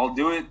 and I'll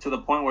do it to the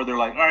point where they're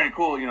like, all right,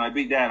 cool, I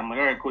beat that. I'm like,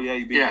 all right, cool, yeah,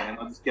 you beat that, and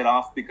I'll just get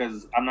off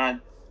because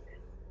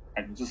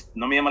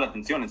no me llama la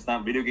atención. It's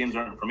not, video games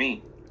aren't for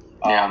me.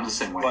 Yeah, I'm the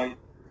same way. But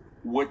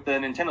with the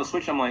Nintendo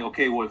Switch, I'm like,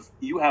 okay, well, if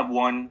you have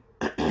one,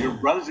 your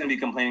brother's gonna be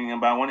complaining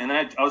about one, and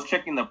then I was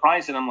checking the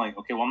price, and I'm like,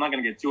 okay, well, I'm not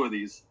gonna get 2 of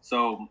these,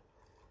 so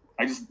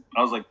I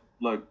was like,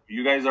 look,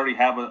 you guys already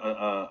have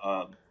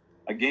a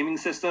gaming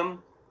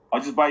system. I'll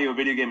just buy you a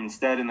video game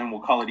instead, and then we'll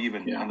call it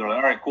even. Yeah. And they're like,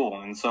 all right,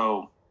 cool, and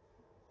so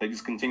they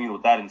just continued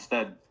with that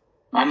instead.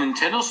 A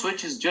Nintendo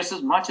Switch is just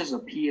as much as a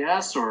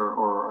PS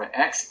or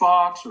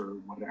Xbox or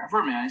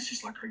whatever, man. It's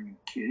just like, are you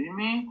kidding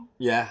me?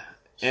 Yeah.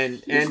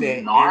 And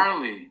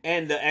gnarly.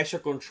 And the extra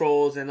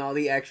controls and all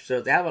the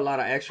extras. They have a lot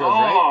of extras,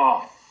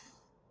 right?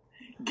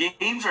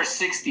 Games are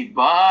 $60.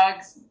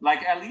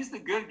 Like, at least the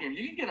good games.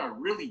 You can get a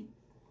really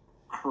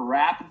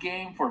crap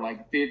game for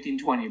like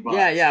 $15-$20.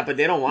 Yeah, but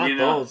they don't want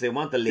those. They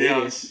want the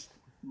latest.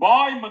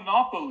 Buy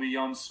Monopoly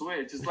on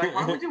Switch. It's like,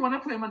 why would you want to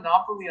play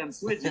Monopoly on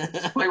Switch? You can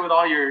just play with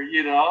all your,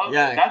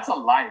 Yeah. That's a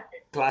life.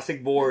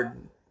 Classic board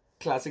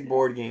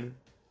game.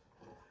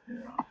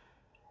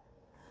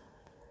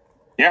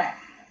 Yeah.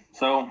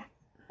 So,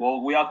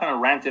 well, we all kind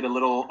of ranted a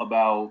little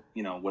about,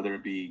 whether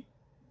it be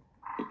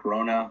the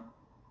Corona,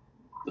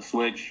 the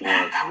Switch, or...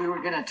 I thought we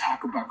were going to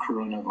talk about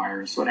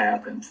coronavirus. What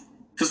happened?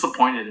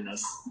 Disappointed in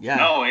us. Yeah.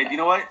 No, you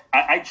know what?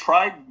 I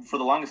tried for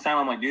the longest time.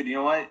 I'm like, dude, you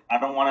know what? I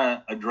don't want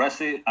to address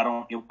it. I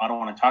don't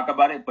want to talk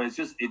about it. But it's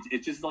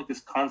just like this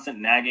constant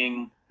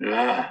nagging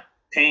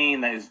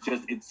pain that is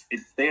just it's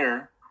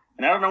there,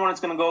 and I don't know when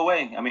it's gonna go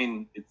away. I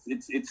mean,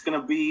 it's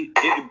gonna be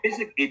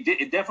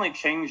it definitely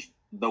changed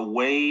the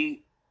way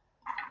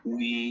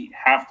we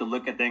have to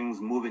look at things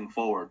moving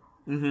forward.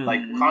 Mm-hmm.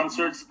 Like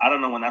concerts, I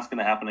don't know when that's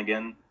gonna happen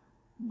again.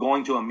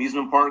 Going to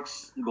amusement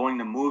parks, going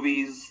to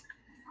movies.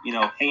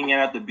 Hanging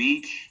out at the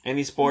beach.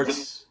 Any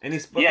sports. Any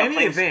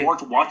event.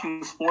 Sports,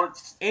 watching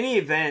sports. Any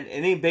event,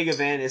 any big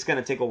event, it's going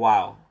to take a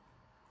while.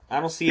 I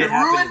don't see it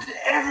happening.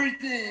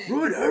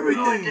 Ruined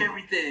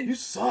everything. You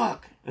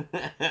suck.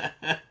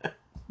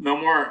 No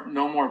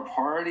more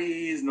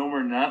parties, no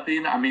more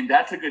nothing. I mean,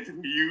 that took a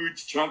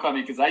huge chunk on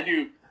me because I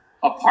do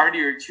a party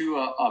or two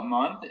a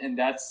month, and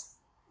that's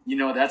You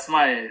know, that's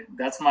my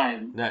That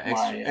my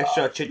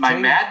cha-ching.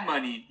 mad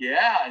money.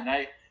 Yeah, and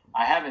I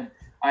haven't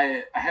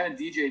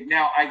DJed.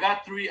 Now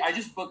I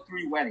just booked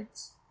 3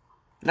 weddings.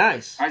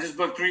 Nice. I just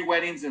booked 3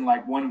 weddings in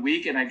like 1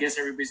 week, and I guess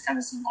everybody's kind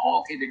of saying,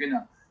 "Oh, okay, they're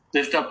gonna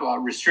lift up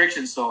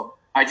restrictions." So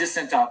I just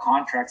sent out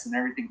contracts and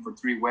everything for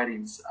 3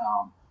 weddings,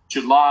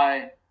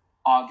 July,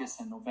 August,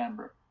 and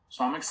November.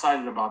 So I'm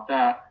excited about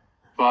that.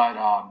 But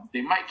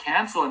they might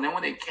cancel, and then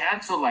when they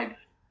cancel, like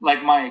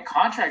my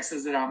contract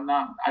says that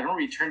I don't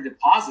return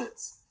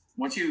deposits.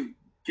 Once you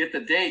get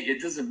the date,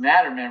 it doesn't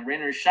matter, man.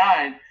 Rain or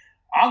shine,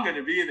 I'm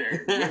gonna be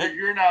there. Whether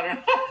you're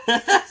not.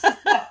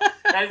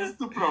 That's just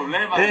the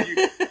problema.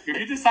 If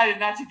you decided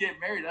not to get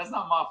married, that's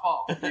not my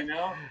fault, you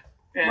know?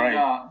 And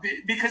Right.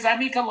 because I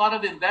make a lot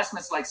of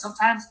investments, like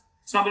sometimes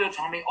somebody will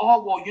tell me,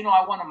 oh, well, you know,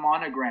 I want a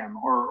monogram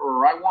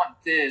or I want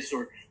this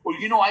or,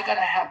 you know, I got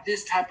to have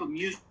this type of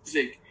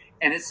music.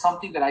 And it's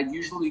something that I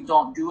usually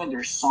don't do in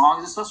their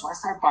songs and stuff. So I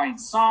start buying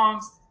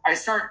songs. I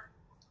start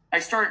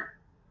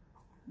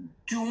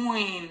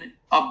doing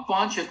a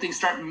bunch of things,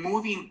 start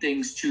moving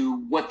things to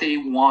what they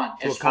want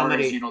To as far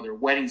accommodate. as, you know, their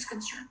wedding's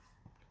concerned.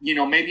 You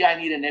know, maybe I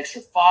need an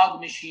extra fog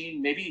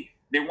machine. Maybe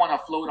they want to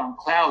float on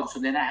clouds, so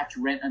then I have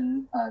to rent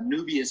a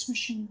Nubius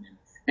machine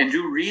and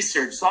do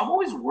research. So I'm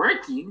always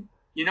working,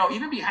 you know,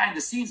 even behind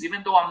the scenes,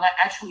 even though I'm not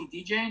actually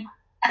DJing,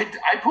 I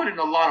put in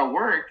a lot of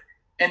work,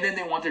 and then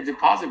they want their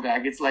deposit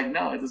back. It's like,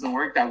 no, it doesn't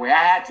work that way.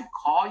 I had to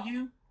call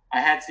you.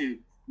 I had to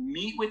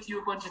meet with you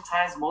a bunch of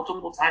times,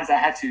 multiple times. I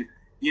had to,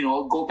 you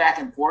know, go back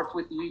and forth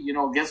with you. You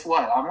know, guess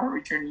what? I'm going to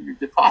return you your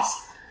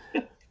deposit.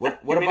 What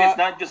I mean, about it's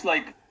not just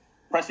like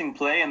pressing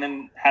play and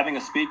then having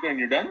a speaker and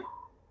you're done?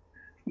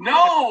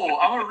 No,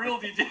 I'm a real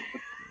DJ.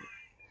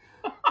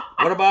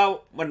 what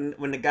about when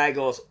the guy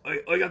goes,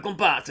 oiga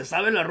compa, ¿se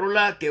sabe la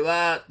rola que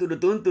va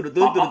turutún,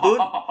 turutún, turutún?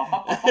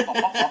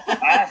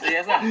 Ah, sí,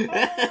 esa.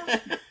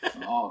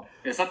 Oh,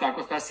 esa te va a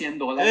costar $100.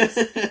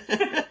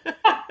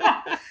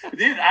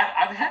 Dude,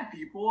 I've had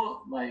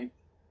people like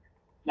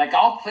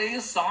I'll play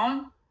a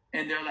song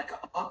and they're like,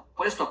 oh,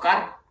 puedes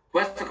tocar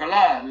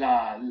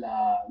la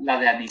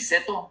de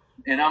Aniceto,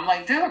 and I'm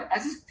like, dude, I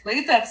just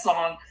played that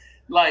song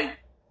like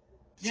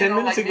 10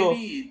 minutes like ago.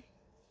 maybe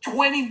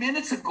 20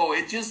 minutes ago.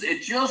 It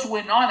just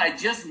went on. I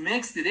just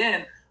mixed it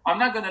in. I'm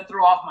not gonna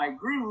throw off my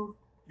groove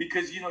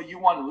because you know you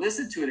want to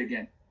listen to it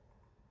again.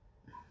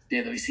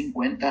 Te doy 50.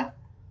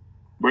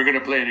 We're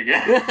gonna play it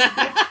again.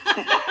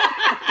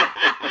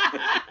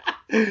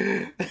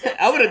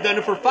 I would have done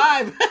it for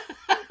 5.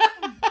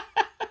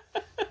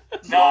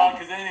 No,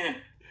 because then,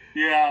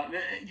 yeah,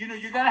 you know,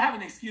 you gotta have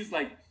an excuse.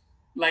 Like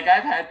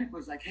I've had people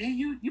who's like, hey,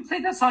 you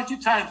played that song 2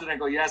 times, and I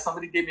go, yeah,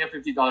 somebody gave me a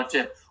 $50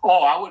 tip.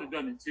 Oh, I would have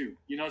done it too.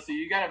 You know, so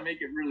you gotta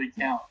make it really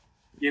count.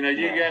 You know,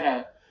 you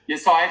gotta. Yeah,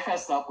 so I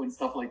fess up when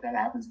stuff like that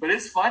happens. But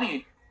it's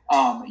funny,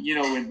 you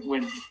know,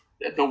 when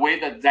the way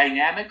the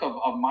dynamic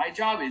of my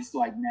job is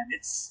like, man,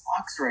 it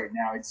sucks right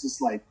now. It's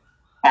just like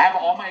I have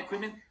all my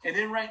equipment, and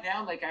then right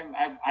now, like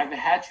I've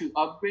had to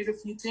upgrade a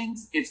few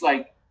things. It's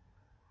like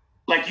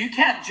you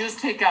can't just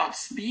take out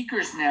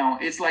speakers now.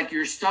 It's like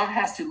your stuff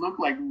has to look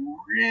like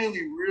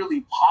really,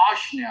 really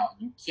posh now.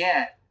 You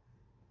can't.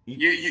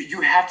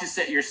 You have to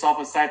set yourself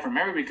aside from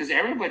everybody because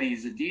everybody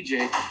is a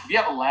DJ. If you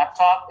have a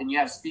laptop and you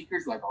have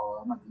speakers, like,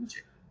 oh, I'm a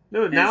DJ.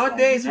 Dude, And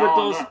nowadays it's like,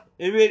 with those,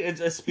 it's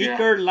a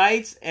speaker,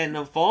 lights, and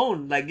a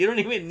phone. Like you don't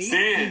even need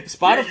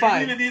Spotify. Yeah,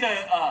 you don't even need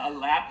a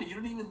laptop. You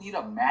don't even need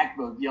a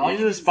MacBook. You need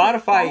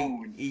Spotify.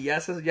 Y ya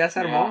se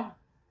armó.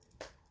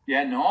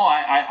 Yeah, no,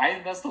 I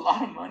invest a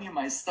lot of money in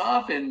my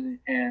stuff,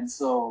 and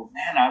so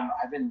man,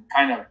 I've been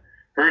kind of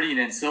hurting.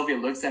 And Sylvia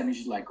looks at me,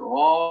 she's like,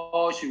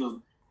 oh, she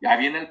goes, ya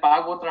viene el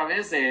pago otra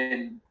vez.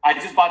 And I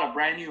just bought a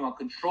brand new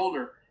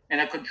controller,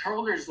 and a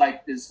controller is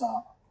like this.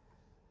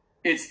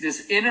 It's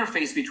this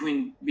interface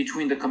between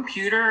the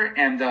computer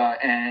and the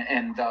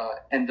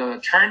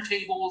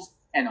turntables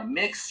and a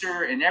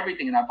mixer and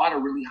everything. And I bought a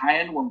really high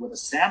end one with a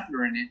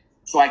sampler in it,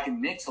 so I can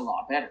mix a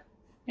lot better.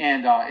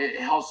 And it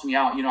helps me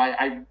out. You know,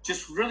 I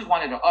just really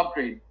wanted to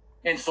upgrade.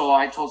 And so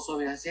I told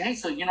Sylvia, I said, hey,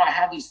 so, you know, I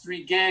have these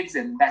 3 gigs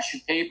and that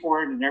should pay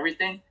for it and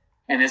everything.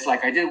 And it's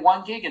like I did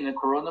 1 gig and the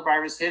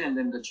coronavirus hit and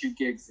then the 2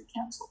 gigs they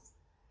canceled.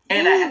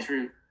 And I had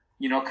to,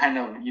 you know, kind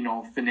of, you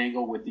know,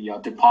 finagle with the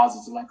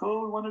deposits. They're like,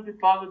 oh, I want a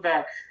deposit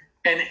back.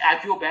 And I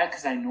feel bad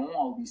because I know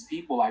all these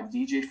people. I've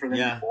DJed for them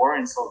before.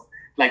 And so,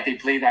 like, they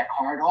play that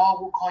card. Oh,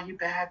 we'll call you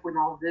back when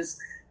all this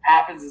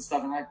happens and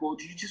stuff. And I'm like, well,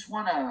 do you just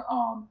want to...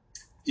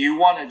 do you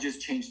want to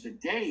just change the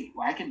date?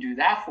 Well, I can do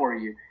that for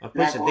you. I'll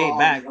push the date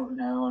back. I don't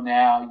know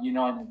now, you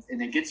know, and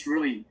it gets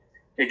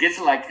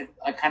like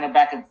a kind of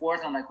back and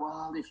forth. I'm like,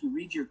 well, if you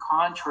read your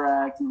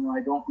contract, you know, I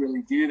don't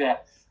really do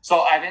that. So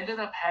I've ended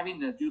up having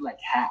to do like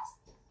half,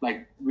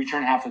 like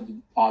return half of the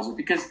deposit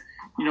because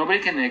nobody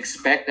can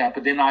expect that.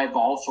 But then I've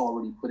also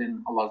already put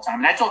in a lot of time.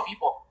 And I tell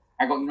people,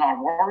 I go, you know, I've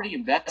already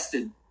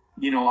invested,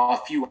 you know, a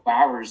few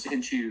hours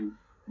into,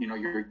 you know,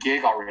 your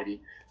gig already.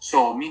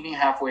 So meet me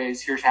halfway.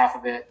 Here's half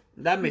of it.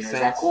 That makes sense.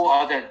 Is that cool?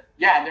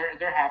 Yeah,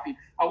 they're happy.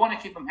 I want to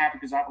keep them happy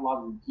because I have a lot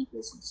of repeat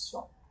listens.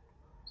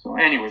 So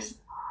anyways,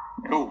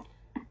 cool.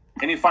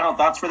 Any final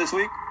thoughts for this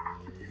week?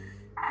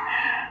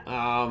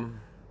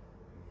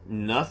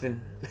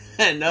 Nothing.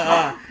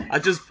 No,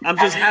 I'm just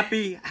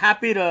happy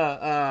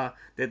to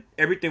that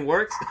everything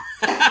works.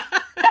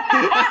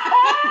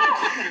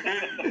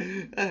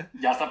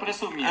 Ya está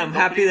presumiendo. I'm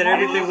happy that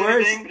everything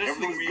works.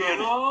 Everything's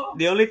good.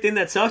 The only thing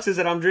that sucks is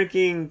that I'm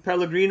drinking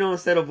Pellegrino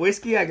instead of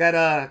whiskey. I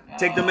gotta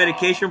take the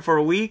medication for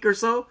a week or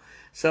so.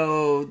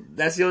 So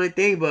that's the only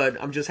thing.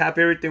 But I'm just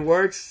happy everything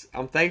works.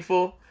 I'm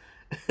thankful,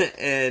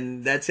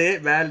 and that's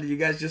it, man. You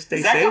guys just stay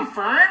Is that safe.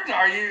 confirmed?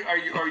 Are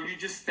you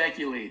just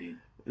speculating?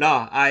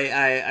 No,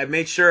 I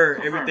made sure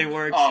Confirmed. everything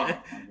works. Oh, okay.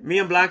 Me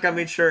and Blanca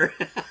made sure.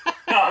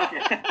 Okay.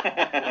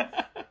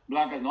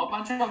 Blanca, no,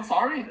 Pancho, I'm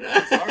sorry.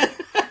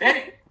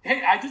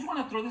 Hey, I just want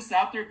to throw this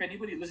out there. If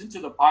anybody listened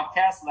to the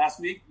podcast last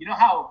week, you know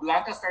how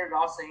Blanca started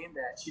off saying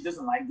that she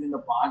doesn't like doing the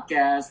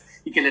podcast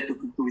y que le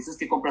tuviste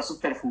que comprar sus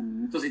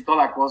perfumitos y toda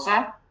la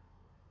cosa.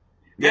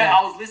 Yeah,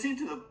 I was listening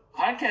to the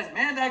podcast.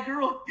 Man, that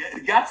girl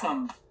got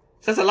some.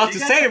 That's a lot to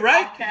say,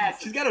 right?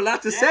 Podcast. She's got a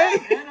lot to say.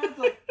 Man,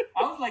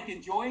 I was like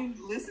enjoying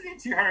listening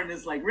to her, and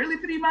it's like, really,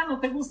 prima, no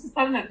te gusta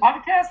estar en el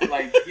podcast?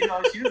 Like, you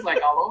know, she was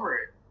like all over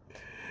it.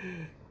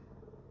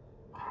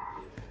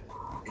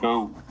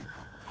 Cool.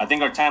 I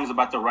think our time's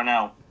about to run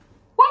out.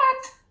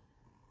 What?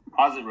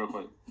 Pause it real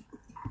quick.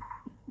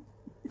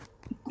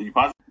 Did you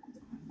pause it?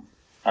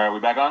 All right, we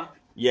back on?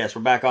 Yes,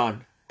 we're back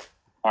on.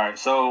 All right,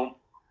 so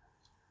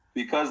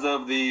because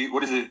of the,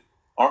 what is it?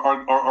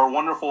 Our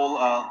wonderful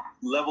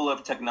level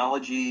of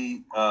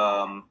technology,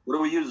 what do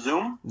we use?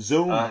 Zoom?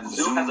 Zoom.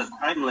 Zoom has a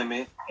time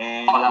limit,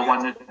 and All I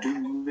want to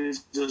do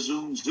is just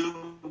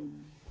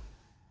zoom.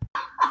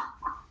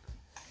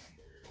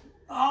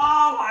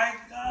 Oh my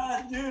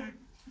god, dude.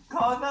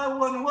 Call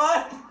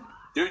 911.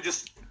 dude,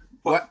 just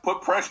What?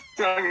 put pressure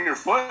on your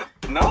foot.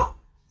 No?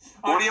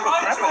 What do you have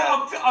a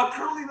cramp at? I'm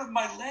curling up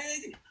my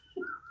leg.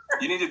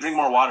 You need to drink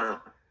more water.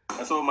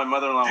 That's what my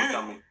mother-in-law would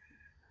tell me.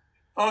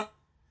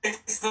 Okay,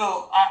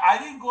 so I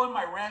didn't go on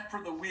my rant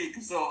for the week,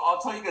 so I'll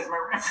tell you guys my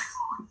rant for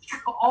the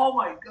week. Oh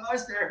my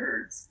gosh, that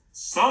hurts.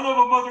 Son of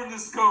a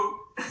motherless goat.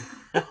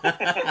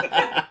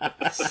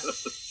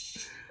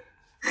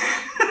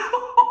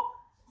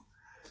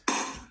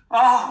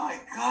 Oh my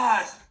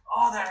gosh.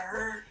 Oh, that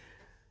hurt.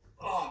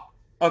 Oh.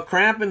 A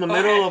cramp in the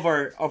middle of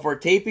our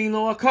taping,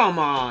 Noah? Come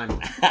on.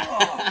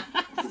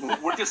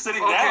 We're just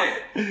sitting down.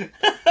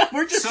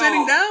 We're just So-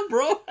 sitting down,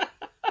 bro.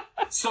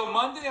 So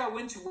Monday I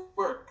went to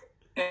work,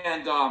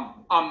 and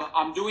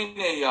I'm doing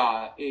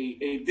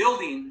a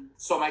building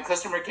so my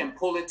customer can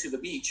pull it to the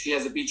beach. He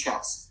has a beach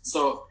house,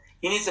 so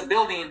he needs a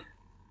building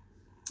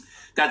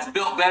that's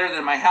built better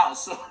than my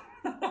house. So,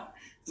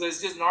 so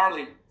it's just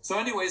gnarly. So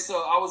anyway, so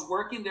I was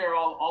working there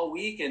all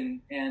week,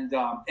 and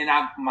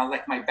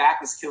my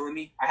back was killing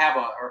me. I have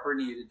a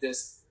herniated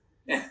disc,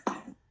 and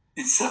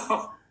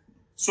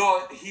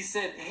so he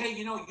said, hey,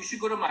 you know, you should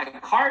go to my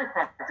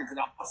chiropractor, because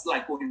I was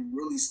like going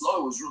really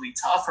slow. It was really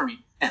tough for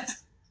me. And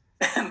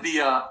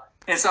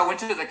so I went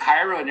to the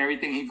chiro and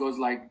everything. He goes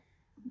like,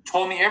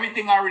 told me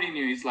everything I already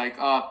knew. He's like,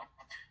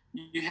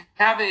 you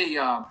have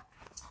a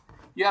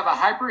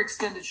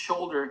hyperextended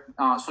shoulder.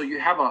 So you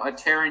have a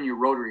tear in your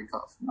rotary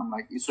cuff. And I'm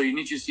like, so you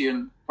need to see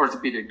an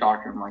orthopedic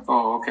doctor. I'm like,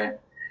 oh, okay.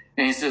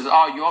 And he says,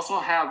 oh, you also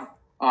have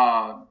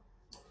a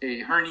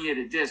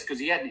herniated disc, because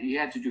he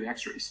had to do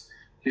x-rays.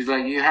 He's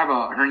like, you have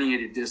a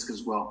herniated disc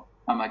as well.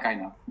 I'm like, I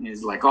know. And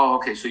he's like, oh,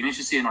 okay, so you need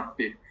to see an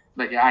orthopedic.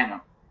 Like, yeah, I know.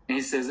 And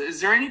he says,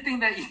 is there anything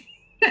that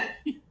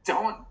you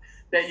don't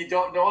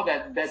know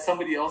that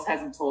somebody else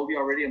hasn't told you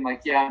already? I'm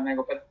like, yeah. And I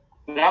go, but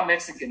I'm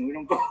Mexican. We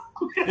don't go.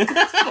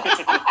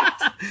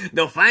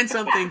 They'll find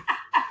something.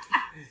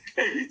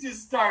 He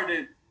just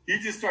started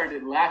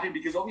laughing,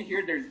 because over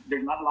here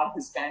there's not a lot of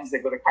Hispanics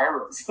that go to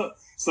chiro.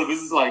 So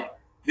this is like,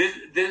 this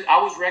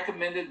I was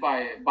recommended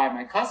by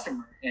my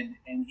customer, and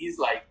he's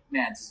like,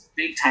 man, it's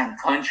big time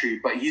country,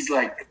 but he's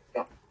like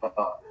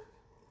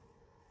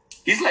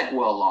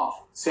well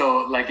off,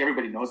 so like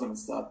everybody knows him and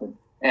stuff,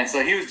 and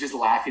so he was just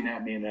laughing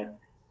at me,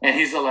 and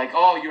he's like,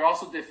 oh, you're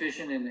also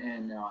deficient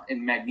in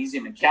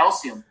magnesium and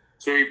calcium,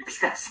 so he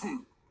prescribed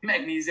some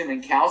magnesium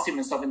and calcium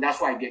and stuff, and that's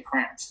why I get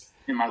cramps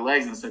in my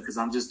legs and stuff, because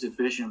I'm just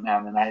deficient,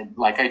 man, and I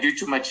do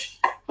too much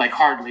like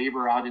hard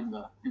labor out in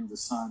the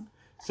sun.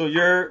 So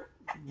you're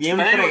bien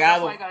But anyway, that's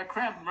fregado. why I got a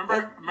cramp.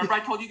 Remember I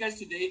told you guys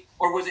today,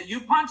 or was it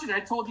you, Pancho, that I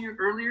told you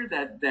earlier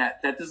that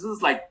this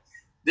is like,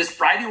 this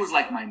Friday was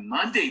like my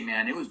Monday,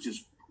 man. It was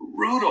just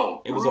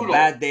brutal. It was a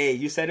bad day.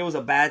 You said it was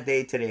a bad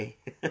day today.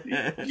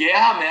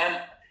 Yeah,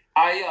 man.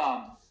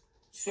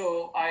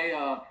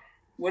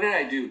 What did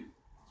I do?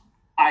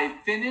 I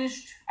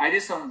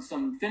did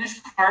some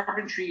finished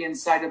carpentry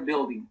inside a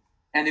building,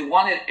 and they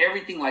wanted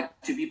everything like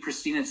to be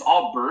pristine. It's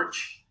all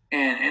birch,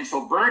 and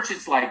so birch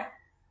is like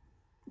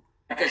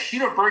a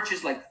sheet of birch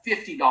is like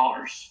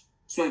 $50.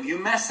 So if you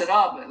mess it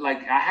up,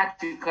 like I had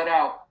to cut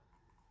out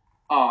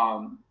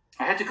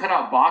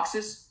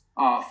boxes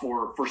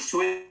for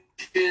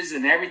switches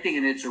and everything,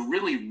 and it's a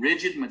really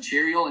rigid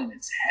material and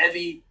it's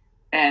heavy.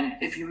 And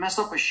if you mess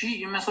up a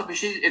sheet,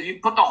 If you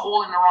put the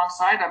hole in the wrong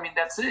side, I mean,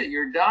 that's it.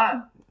 You're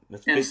done.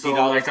 That's And so,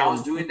 $50 like, I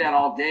was doing that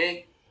all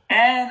day,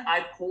 and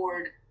I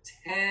poured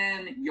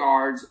 10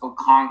 yards of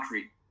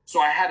concrete. So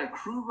I had a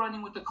crew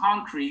running with the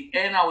concrete,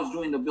 and I was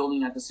doing the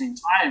building at the same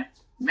time.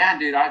 Man,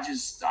 dude, I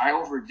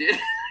overdid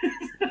it.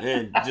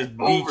 And just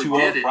beat you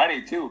On up.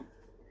 Friday too.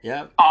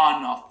 Yeah.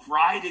 On a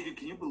Friday, dude,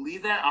 can you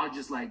believe that? I was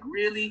just like,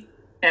 really?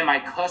 And my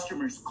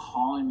customers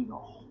calling me the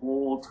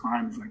whole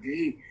time. It's like,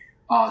 hey,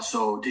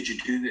 so did you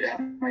do that?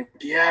 I'm like,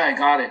 yeah, I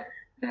got it.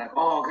 They're like,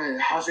 oh, okay,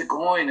 how's it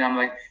going? And I'm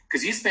like,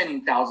 because he's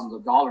spending thousands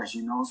of dollars,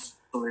 you know,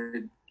 so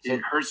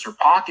it hurts their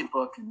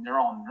pocketbook, and they're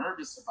all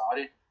nervous about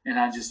it. And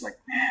I'm just like,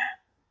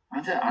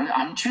 man,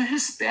 I'm too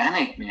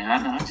Hispanic, man.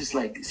 I'm just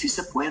like, sí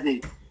se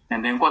puede.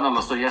 And then cuando lo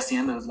estoy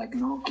haciendo, it's like,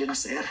 no, quiero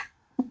ser.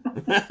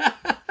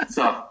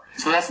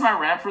 So that's my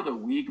rant for the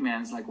week,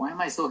 man. It's like, why am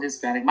I so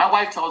Hispanic? My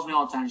wife tells me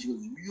all the time, she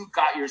goes, you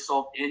got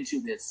yourself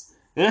into this.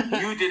 You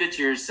did it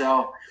to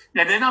yourself.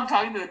 And then I'm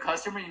talking to the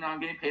customer, you know, I'm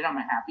getting paid, I'm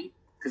happy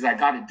because I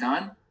got it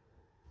done.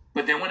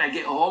 But then when I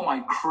get home, I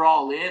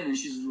crawl in and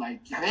she's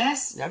like, ¿Ya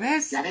ves? ¿Ya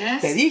ves? ¿Ya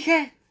ves? Te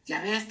dije.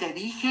 ¿Ya ves? Te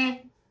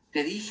dije,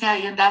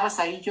 ahí andabas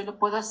ahí, yo lo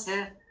puedo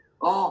hacer.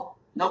 Oh,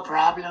 no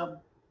problem.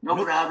 No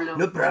problem.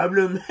 No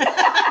problem.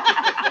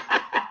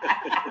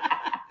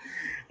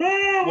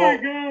 Oh my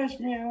gosh,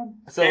 man.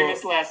 So-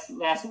 Famous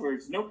last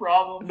words. No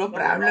problem. No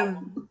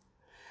problem.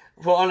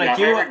 Well, on Yeah, a if I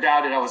Q, ever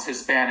doubted I was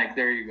Hispanic,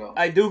 there you go.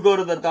 I do go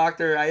to the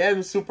doctor. I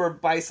am super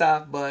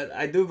paisa, but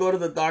I do go to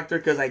the doctor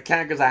because I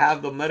can't, because I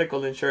have the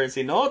medical insurance.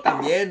 You know,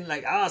 también,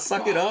 like,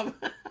 suck it up.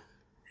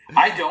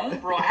 I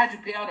don't, bro. I had to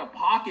pay out of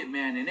pocket,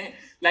 man. And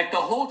like the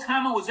whole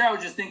time I was there, I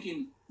was just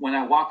thinking, when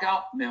I walk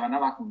out, me van a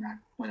vacunar.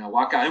 When I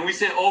walk out, and we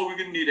said, oh, we're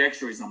gonna need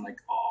X-rays. I'm like,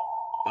 oh,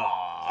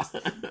 Aw.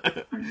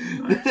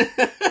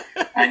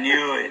 I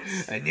knew it.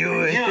 I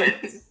knew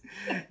it.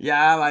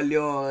 Ya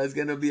valió. It's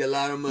gonna be a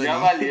lot of money. Ya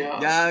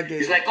valió. Ya, okay.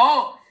 He's like,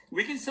 oh,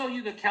 we can sell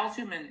you the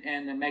calcium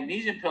and the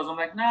magnesium pills. I'm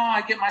like, no,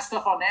 I get my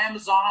stuff on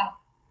Amazon.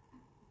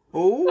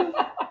 Oh,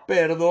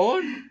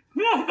 perdón.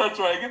 Yeah, that's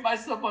right. I get my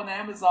stuff on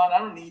Amazon. I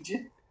don't need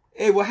you.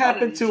 Hey, what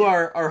happened to you.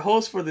 our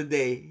host for the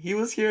day? He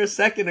was here a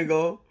second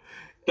ago.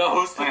 The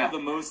host Oh, yeah. of the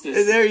mostest.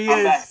 And there he I'm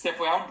is. back. Se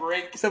fue on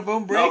break. Except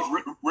phone break.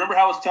 No, remember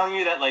how I was telling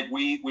you that like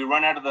we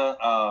run out of the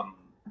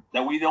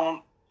that we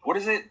don't, what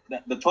is it,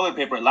 the toilet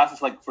paper, it lasts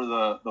us like for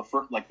the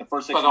first 6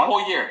 For the months.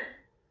 whole year.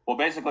 Well,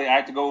 basically I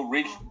had to go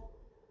reach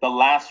the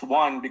last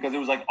one because it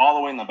was like all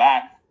the way in the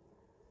back.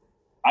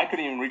 I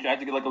couldn't even reach it. I had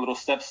to get like a little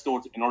step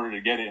stool in order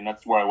to get it, and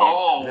that's where I went.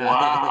 Oh,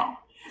 wow.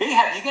 Hey,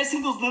 have you guys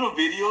seen those little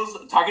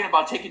videos talking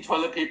about taking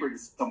toilet paper to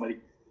somebody?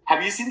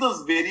 Have you seen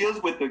those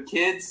videos with the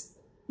kids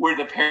where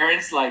the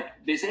parents, like,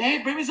 they say, hey,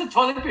 bring me some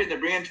toilet paper. They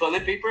bring in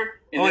toilet paper,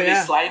 and then yeah.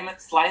 they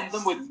slime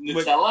them with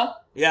Nutella.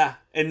 Yeah,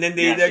 and then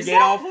they Yeah. they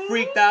get all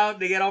freaked out.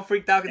 They get all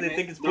freaked out because they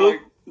think it's They're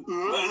poop.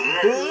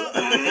 like,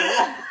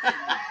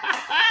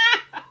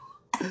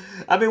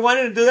 I've been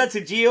wanting to do that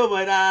to Gio,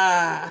 but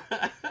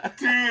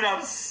Dude,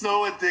 I'm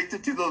so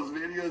addicted to those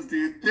videos,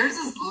 dude. There's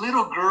this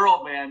little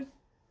girl, man,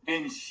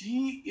 and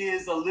she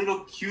is a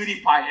little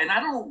cutie pie, and I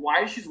don't know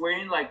why she's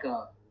wearing like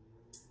a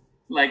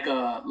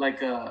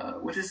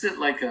what is it,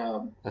 like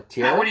a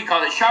tiara? what do you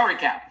call it, shower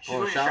cap. She's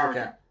wearing a shower shower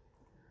cap. cap,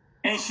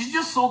 and she's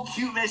just so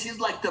cute, man. She's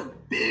like the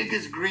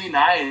biggest green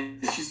eyes.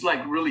 She's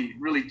like really,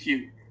 really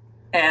cute.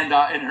 And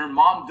her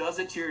mom does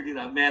it to her, dude.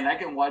 Man, I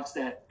can watch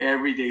that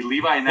every day.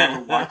 Levi and I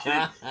were watching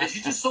it, and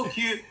she's just so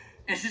cute.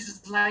 And she's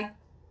just like,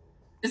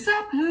 "Is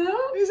that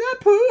poo? Is that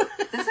poo?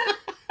 Is that?"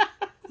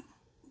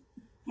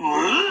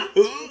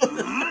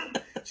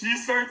 She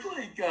starts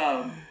like,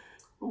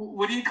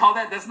 what do you call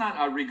that? That's not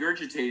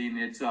regurgitating.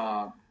 It's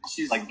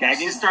she's Like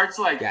gagging? She starts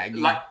like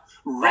Gagging.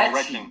 retching.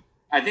 retching.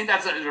 I think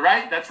that's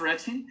right. That's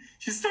retching.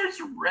 She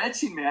starts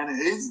retching, man, and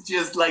it's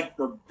just like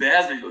the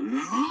best.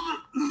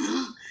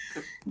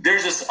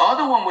 There's this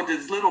other one with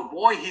this little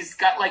boy. He's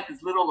got like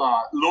this little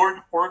Lord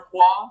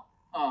Farquaad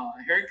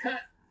haircut.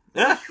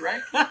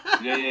 Shrek.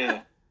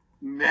 yeah.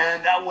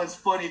 Man, that was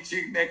funny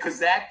too, man, because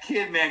that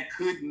kid, man,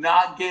 could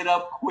not get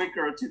up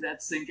quicker to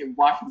that sink and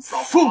wash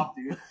himself off,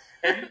 dude.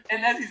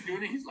 And as he's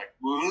doing it, he's like,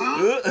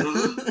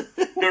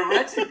 the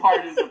retching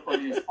part is the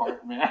funniest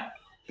part, man.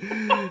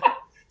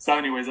 So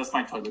anyways, that's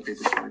my toilet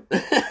paper story.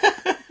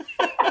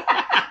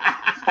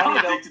 I'm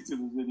addicted to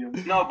the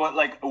videos. No, but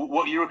like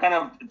what you were kind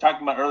of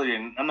talking about earlier,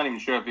 and I'm not even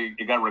sure if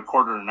it got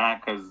recorded or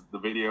not because the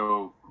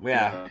video.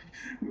 Yeah.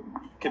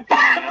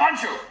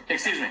 Pancho,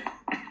 excuse me.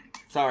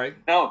 Sorry.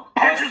 No.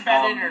 Pancho's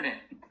bad internet.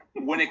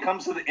 When it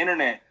comes to the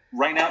internet,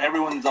 right now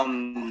everyone's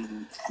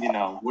on.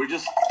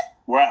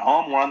 We're at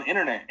home. We're on the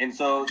internet, and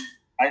so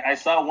I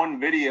saw one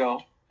video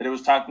that it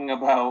was talking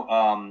about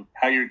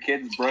how your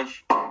kids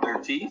brush their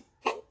teeth,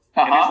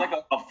 and there's like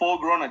a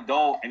full-grown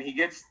adult, and he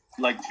gets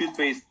like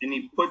toothpaste, and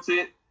he puts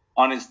it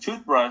on his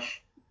toothbrush,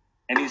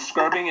 and he's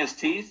scrubbing his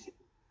teeth,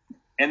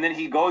 and then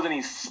he goes and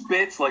he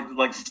spits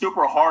like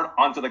super hard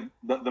onto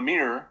the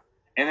mirror,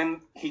 and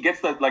then he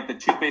gets the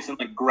toothpaste and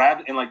like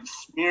grabs and like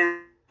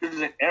smears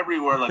it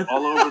everywhere, like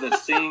all over the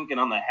sink and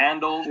on the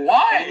handles.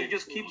 Why? And he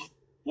just keeps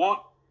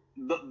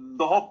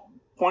the whole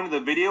point of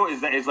the video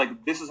is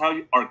like this is how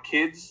our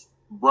kids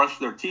brush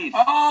their teeth.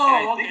 Oh,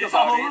 And I think it's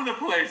all about over the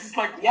place. It's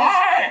like,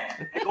 Yes.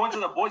 why? I go into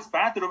the boys'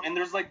 bathroom and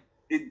there's like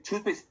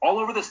toothpaste all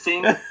over the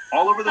sink,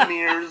 all over the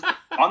mirrors,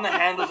 on the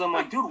handles. I'm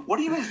like, dude, what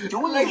are you guys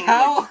doing? Like to me?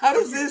 how Like, how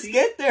does this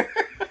get there?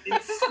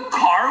 Is this a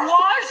car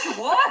wash?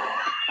 What?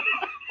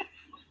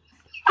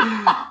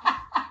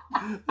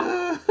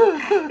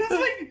 It's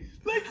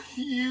like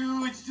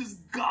huge,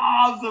 just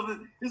gobs of it.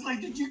 It's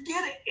like, did you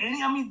get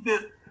any? I mean,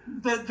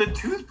 the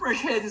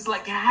toothbrush head is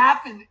like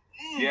half an inch.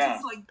 Yeah.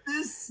 It's like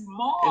this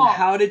small. And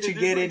how did you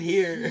there's, get like, it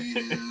here?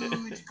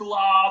 Huge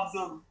globs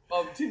of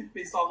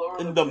toothpaste all over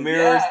And the the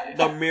mirrors, Yeah.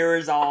 the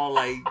mirrors all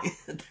like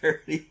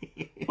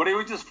dirty. But it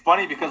was just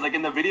funny because, like,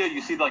 in the video,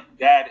 you see, like,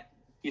 Dad,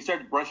 he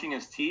started brushing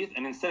his teeth,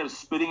 and instead of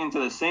spitting into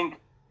the sink,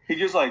 he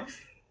just, like,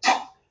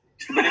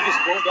 but it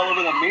just goes all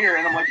over the mirror,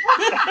 and I'm like,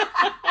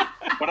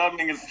 but I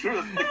mean, it's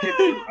true. The kids,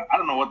 I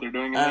don't know what they're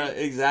doing.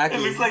 Exactly.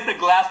 It looks like the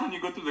glass when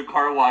you go through the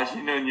car wash,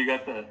 you know, and you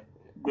got the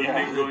Yeah.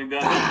 thing going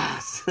down.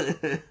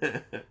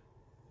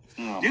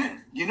 No. Dude,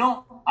 you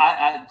know,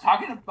 I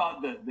talking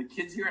about the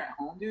kids here at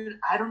home, dude.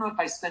 I don't know if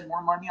I spend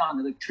more money on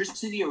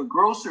electricity or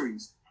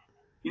groceries.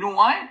 You know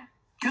why?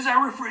 Because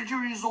our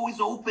refrigerator is always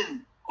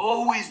open.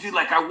 Always, dude.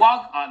 Like I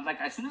walk, like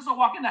as soon as I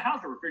walk in the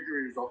house, the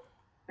refrigerator is open.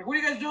 Like, what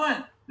are you guys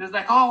doing? They're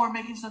like, oh, we're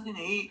making something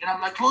to eat. And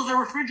I'm like, close the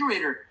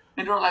refrigerator.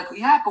 And they're like,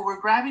 yeah, but we're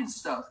grabbing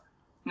stuff.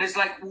 And it's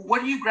like, well,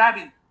 what are you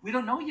grabbing? We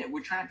don't know yet.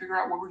 We're trying to figure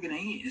out what we're gonna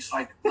eat. It's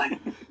like,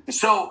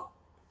 so,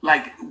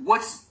 like,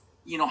 what's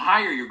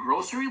higher, your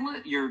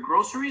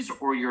groceries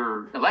or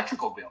your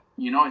electrical bill?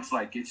 You know, it's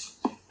like it's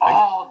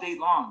all day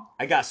long.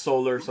 I got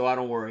solar, so I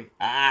don't worry.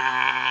 You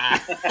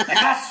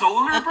got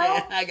solar, bro?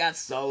 I got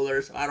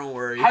solar, so I don't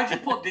worry. How'd you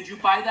pull? Did you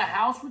buy the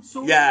house with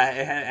solar? Yeah,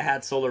 it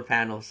had solar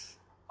panels.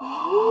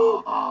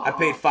 Oh, I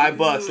paid $5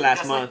 last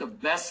that's month. Like the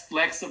best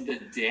flex of the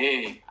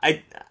day.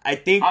 I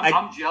think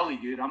I'm jelly,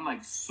 dude. I'm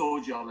like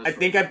so jealous. I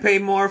think I pay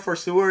more for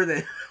sewer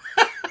than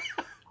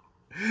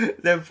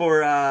than for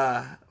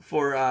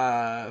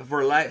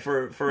light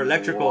for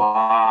electrical.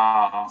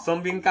 Wow.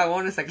 Son bien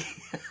cagones aquí.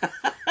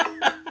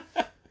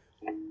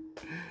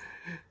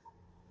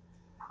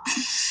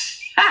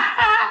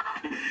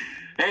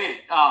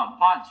 Hey,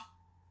 Punch.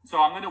 So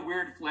I'm gonna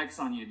weird flex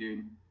on you,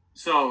 dude.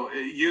 So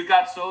you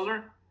got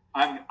solar.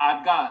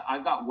 I've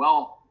got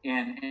well,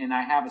 and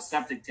I have a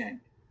septic tank.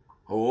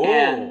 Oh.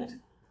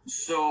 And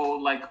so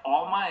like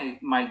all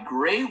my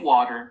gray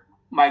water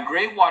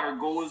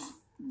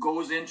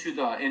goes into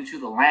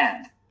the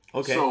land.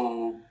 Okay.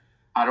 So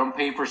I don't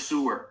pay for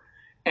sewer.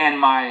 And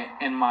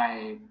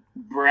my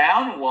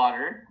brown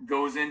water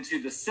goes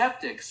into the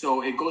septic.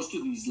 So it goes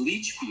to these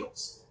leach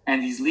fields.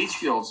 And these leach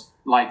fields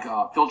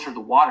filter the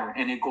water,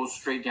 and it goes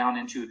straight down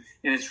into,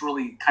 and it's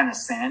really kind of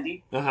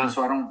sandy. Uh-huh. And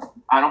so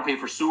I don't pay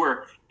for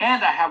sewer,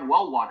 and I have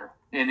well water,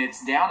 and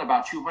it's down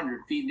about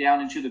 200 feet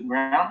down into the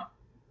ground,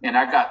 and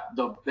I got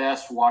the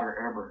best water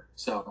ever.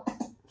 So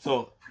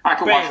I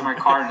can wash my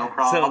car no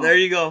problem. So there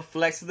you go,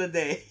 flex of the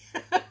day.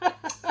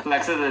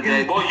 Flex of the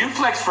day. Well, you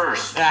flex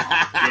first.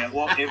 Yeah,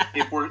 well,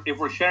 if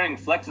we're sharing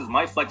flexes,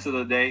 my flex of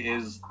the day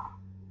is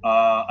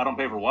I don't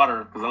pay for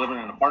water because I live in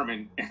an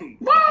apartment. And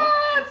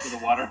What? for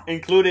the water,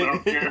 Including. I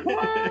don't care.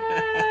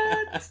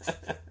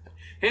 What?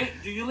 Hey,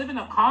 do you live in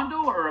a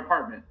condo or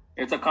apartment?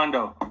 It's a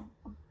condo.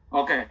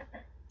 Okay.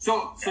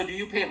 So do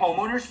you pay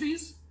homeowners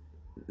fees?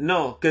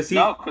 No, because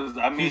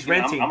he's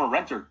renting. I'm a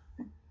renter.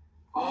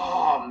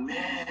 Oh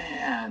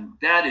man,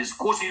 that is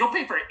cool. So you don't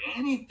pay for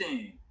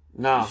anything.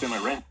 No. I pay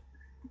my rent.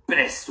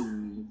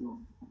 Presumido.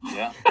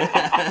 Yeah.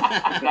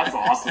 That's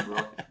awesome,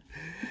 bro.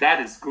 That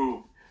is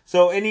cool.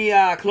 So any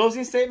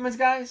closing statements,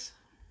 guys?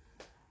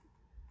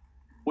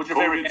 What's your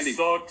favorite COVID candy?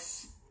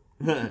 sucks.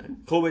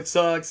 COVID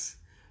sucks.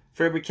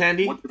 Favorite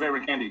candy? What's your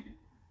favorite candy?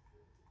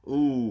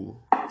 Ooh.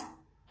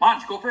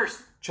 Monch, go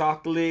first.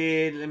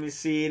 Chocolate. Let me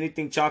see.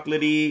 Anything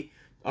chocolatey.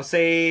 I'll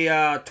say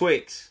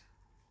Twix.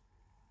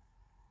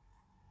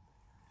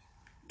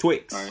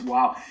 Twix. All right.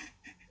 Wow.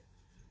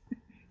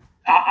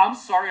 I'm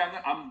sorry.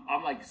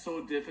 I'm like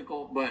so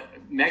difficult, but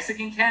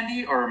Mexican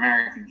candy or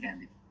American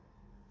candy?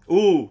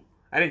 Ooh.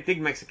 I didn't think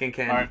Mexican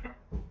candy. All right.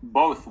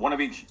 Both. One of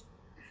each.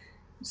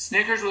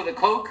 Snickers with a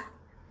Coke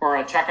or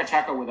a Chaka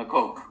Chaka with a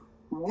Coke?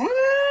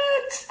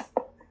 What?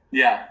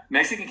 Yeah,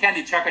 Mexican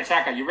candy Chaka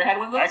Chaka. You ever had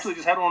one of those? I actually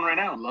just had one right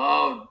now.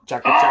 Love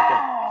Chaka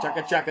Chaka.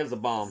 Chaka Chaka is the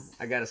bomb.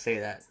 I gotta say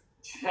that.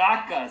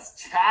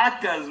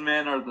 Chakas,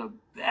 man, are the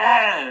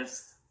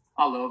best.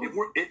 I love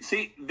it.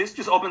 See, this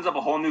just opens up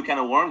a whole new can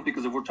of worms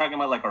because if we're talking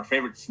about like our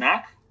favorite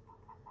snack,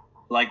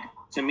 like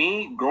to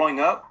me, growing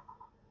up,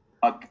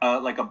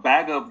 like a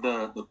bag of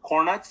the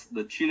corn nuts,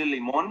 the chile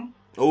limon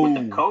with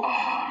the Ooh. Coke,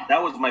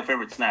 that was my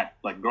favorite snack.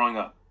 Like growing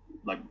up,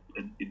 like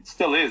it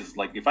still is.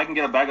 Like if I can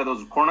get a bag of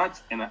those corn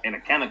nuts and a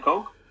can of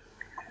Coke,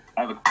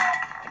 I have a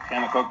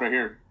can of Coke right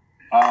here.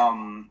 That's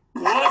my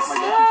go-to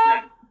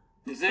snack.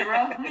 Is it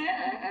right?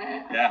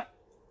 Yeah.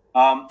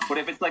 But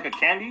if it's like a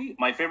candy,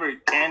 my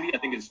favorite candy, I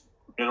think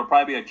it'll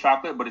probably be a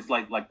chocolate, but it's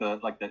like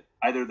the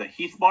either the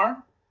Heath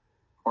bar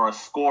or a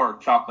Score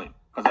chocolate.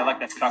 because I like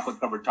that chocolate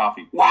covered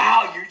toffee.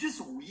 Wow, you're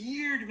just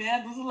weird,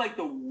 man. Those are like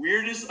the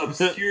weirdest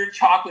obscure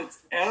chocolates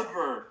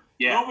ever.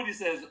 Yeah. Nobody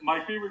says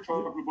my favorite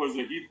chocolate bar is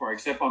a Heat bar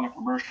except on the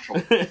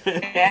commercial.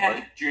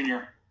 And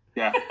Junior.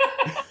 Yeah.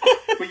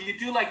 But you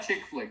do like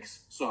chick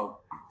flicks, so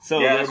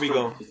Yeah, there we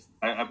go.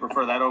 I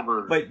prefer that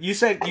over. But you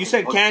said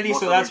candy, most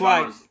so other that's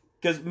why. genres.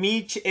 Because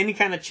any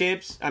kind of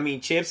chips and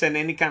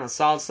any kind of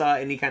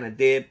salsa, any kind of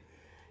dip,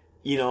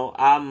 you know,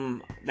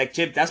 I'm like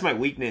chip. That's my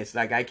weakness.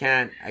 Like I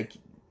can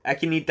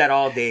eat that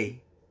all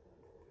day.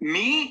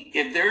 me,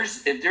 if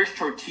there's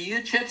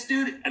tortilla chips,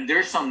 dude, and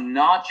there's some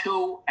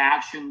nacho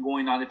action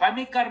going on. If I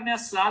make carne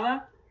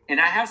asada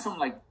and I have some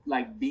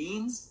like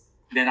beans,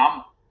 then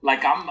I'm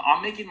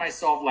making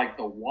myself like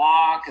the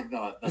wok,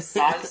 the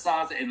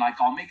salsas, and like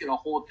I'll make it a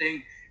whole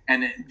thing.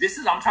 And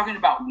I'm talking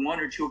about 1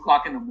 or 2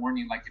 o'clock in the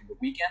morning, like in the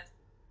weekend,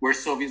 where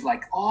Sylvie's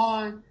like,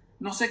 oh,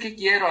 no sé qué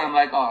quiero. And I'm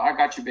like, oh, I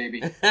got you,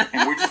 baby.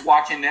 And we're just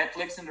watching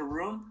Netflix in the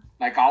room.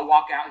 Like I'll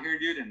walk out here,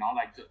 dude, and I'll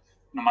like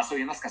nomás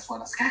oyen las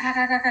cazuelas,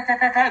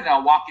 and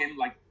I'll walk in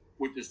like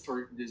with this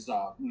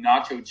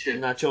nacho chip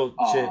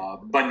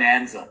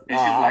bonanza, and she's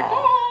like,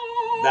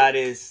 oh. That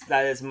is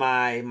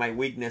my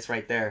weakness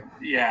right there.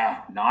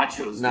 Yeah,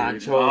 nachos.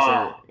 Nachos dude.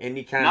 or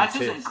any kind of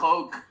chips. Nachos and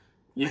Coke.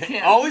 You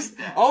can't always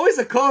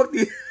a Coke,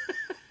 dude.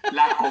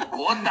 La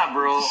cocota,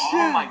 bro.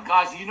 Oh my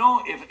gosh. You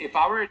know, if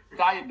I were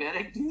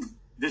diabetic, dude,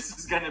 this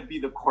is gonna be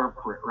the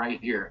corporate right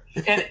here.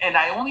 And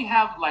I only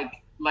have like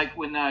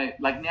when I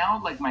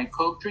now my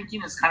Coke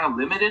drinking is kind of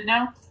limited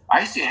now.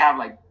 I used to have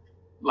like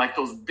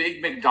those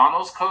big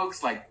McDonald's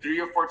Cokes like 3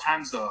 or 4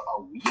 times a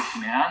week,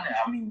 man.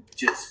 I mean,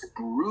 just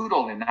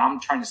brutal. And now I'm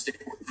trying to stay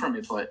away from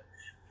it. But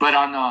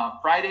on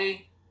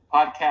Friday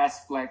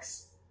podcast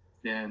flex,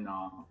 then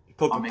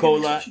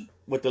Coca-Cola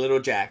with the little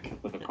Jack.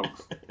 With the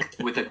Cokes.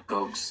 With the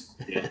Cokes.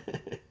 Yeah.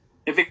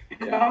 If it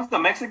comes to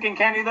Mexican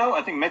candy, though,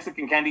 I think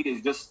Mexican candy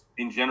is just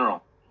in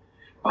general.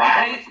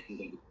 Right?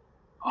 You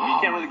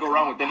can't really go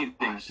wrong with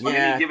anything. Yeah. On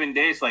any given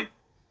day, it's like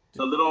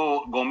the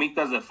little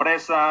gomitas de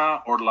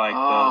fresa, or like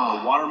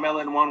the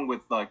watermelon one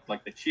with like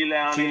the chile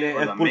on it,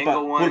 or the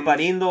mango one.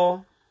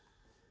 Pulparindo.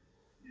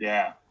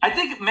 Yeah. I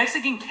think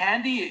Mexican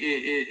candy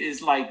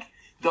is like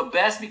the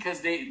best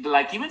because they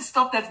like even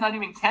stuff that's not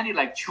even candy,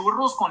 like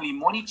churros con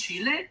limón y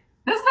chile.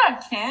 That's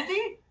not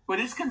candy,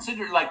 but it's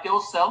considered like they'll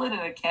sell it in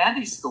a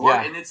candy store,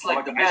 and it's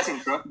like the best.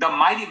 The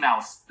Mighty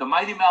Mouse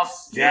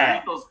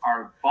churritos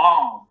are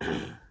bomb.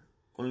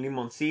 Con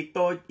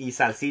limoncito y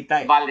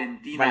salsita.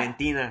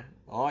 Valentina.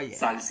 Oh yeah.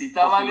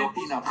 Salsita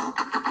Valentina.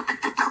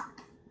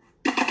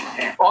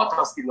 Otros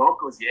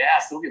Tostilocos, yeah,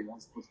 Sylvia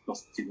loves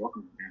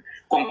Tostilocos, man.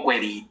 Con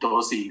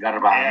cueritos y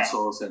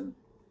garbanzos and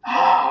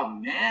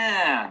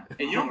man.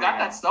 And you don't got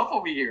that stuff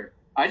over here.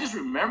 I just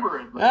remember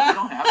it, but you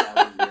don't have that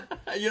over here.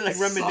 You're like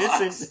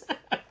reminiscing.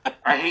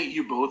 I hate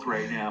you both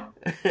right now.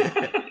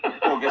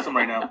 Oh, get some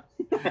right now.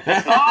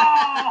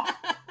 Oh!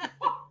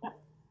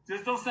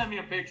 Just don't send me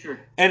a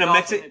picture. And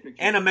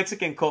a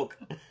Mexican Coke.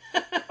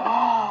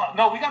 Oh,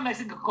 no, we got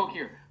Mexican Coke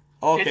here.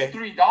 Okay. It's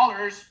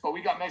 $3, but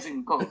we got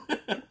Mexican Coke.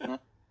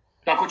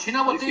 La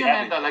cochina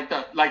botella, man,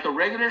 like the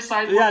regular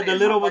size. Yeah, the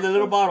little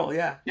bottle.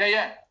 Yeah.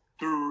 Yeah.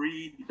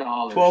 $3.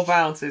 12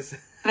 ounces.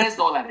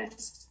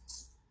 $3.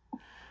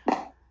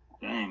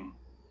 Dang.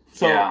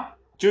 So, yeah.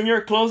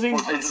 Junior, closing.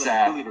 It's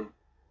sad.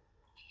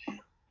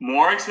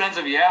 More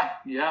expensive, yeah.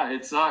 Yeah,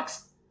 it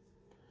sucks.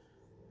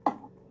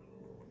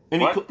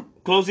 Any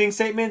closing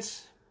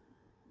statements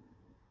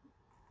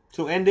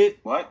to end it?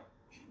 What?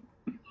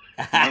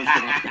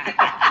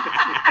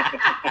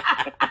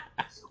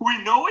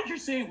 We know what you're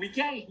saying. We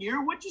can't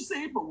hear what you're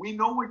saying, but we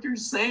know what you're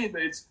saying.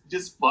 It's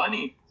just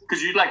funny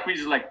because we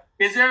just like,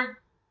 is there?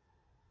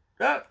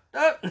 The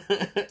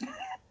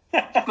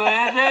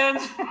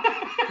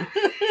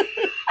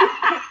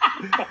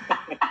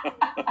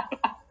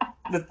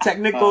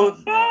technical.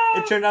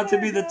 It turned out to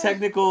be the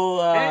technical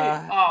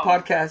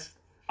podcast.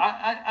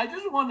 I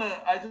just want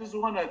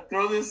to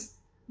throw this.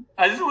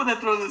 I just want to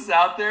throw this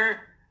out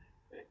there.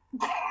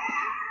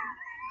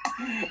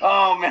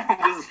 Oh man,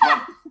 this is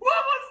fun.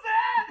 What was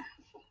that?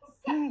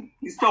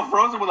 He's still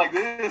frozen with like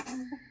this.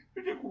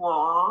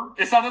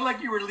 It sounded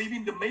like you were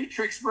leaving the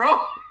Matrix, bro.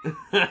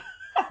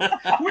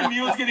 When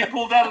Neo was getting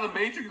pulled out of the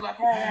Matrix, like.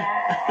 Oh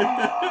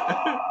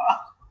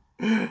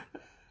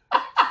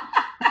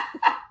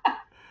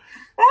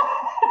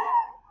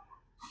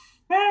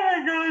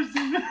my gosh!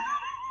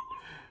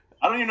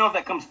 I don't even know if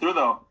that comes through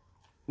though.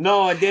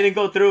 No, it didn't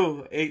go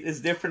through. It's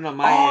different on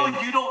my end.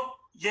 Oh, you don't.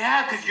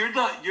 Yeah, because you're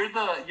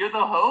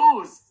the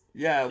host.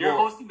 Yeah, you're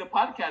hosting the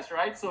podcast,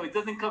 right? So it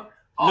doesn't come.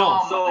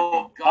 No,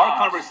 so our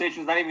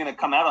conversation's not even going to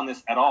come out on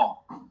this at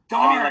all.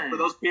 Darn. I mean, like for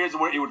those periods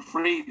where it would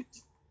freeze,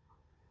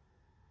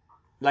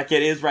 like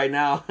it is right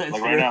now.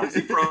 Like right now. Is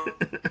he frozen?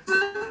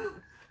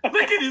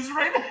 Like it is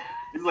right now.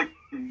 It's like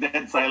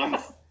dead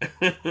silence.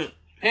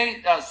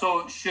 Hey,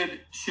 so should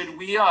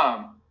we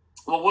well,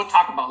 we'll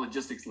talk about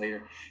logistics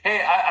later.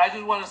 Hey, I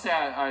just want to say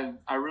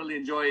I really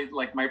enjoy,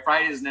 like, my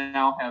Fridays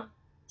now have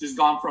just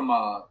gone from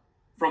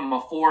from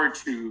a 4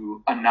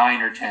 to a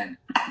 9 or 10.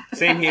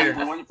 Same here.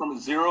 I went from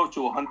 0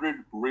 to 100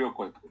 real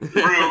quick.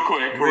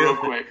 Real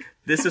quick.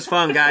 This is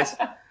fun, guys.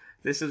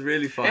 This is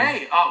really fun.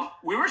 Hey,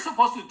 we were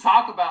supposed to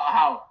talk about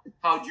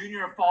how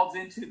Junior falls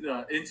into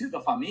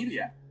the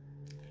familia.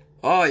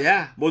 Oh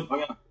yeah,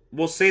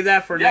 we'll save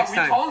that for next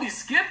time. Yeah, we totally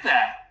skipped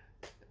that.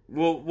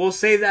 We'll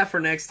save that for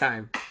next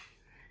time.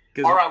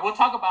 All right, we'll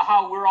talk about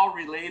how we're all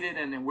related,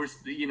 and then we're,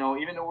 you know,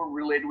 even though we're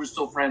related, we're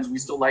still friends. We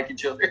still like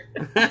each other.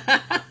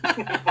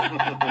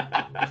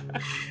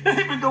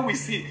 Even though we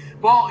see,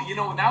 well, you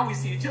know, now we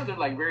see each other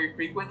like very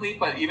frequently.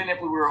 But even if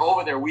we were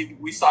over there,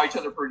 we saw each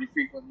other pretty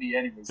frequently,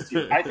 anyways.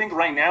 Too. I think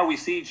right now we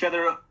see each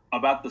other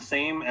about the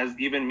same as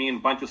even me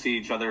and Pancho see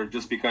each other,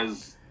 just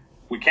because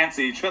we can't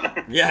see each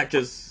other. Yeah,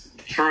 because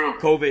true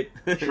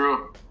COVID.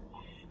 True.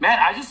 Man,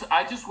 I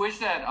just wish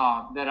that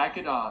that I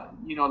could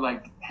you know,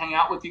 like hang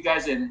out with you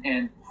guys,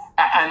 and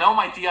I know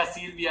my tia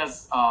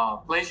Silvia's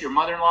place, your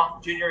mother-in-law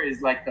Junior,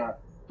 is like the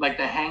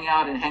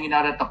hangout and hanging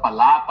out at the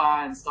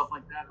palapa and stuff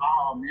like that.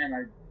 Oh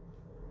man,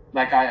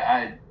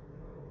 I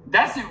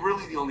that's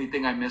really the only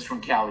thing I miss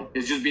from Cali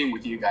is just being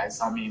with you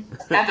guys. I mean,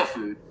 and the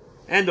food.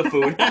 And the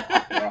food.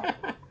 Yeah.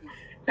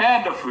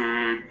 And the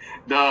food,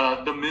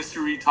 the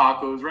mystery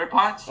tacos, right,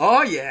 Punch?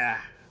 Oh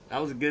yeah,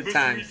 that was a good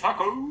time. Mystery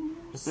tacos.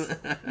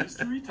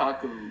 Mystery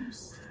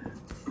tacos.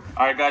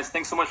 All right, guys.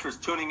 Thanks so much for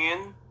tuning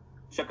in.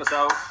 Check us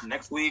out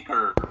next week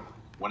or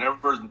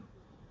whenever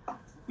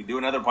we do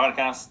another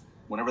podcast,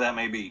 whenever that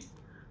may be.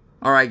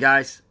 All right,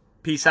 guys.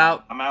 Peace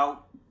out. I'm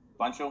out.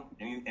 Pancho,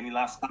 any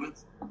last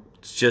comments?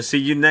 Just see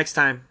you next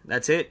time.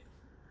 That's it.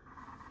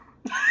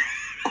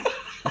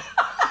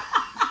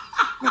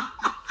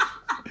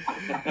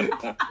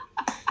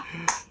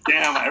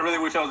 Damn, I really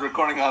wish I was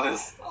recording all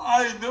this.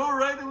 I know,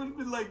 right? It would have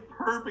been like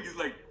perfect. It's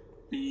like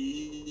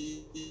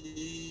peace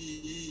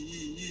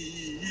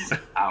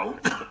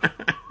out.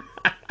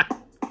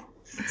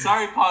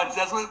 Sorry, Punch.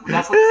 That's what it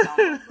sounds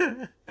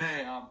like.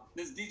 Hey,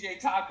 this is DJ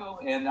Taco,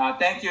 and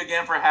thank you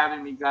again for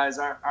having me, guys.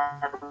 I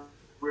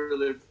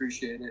really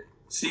appreciate it.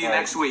 See you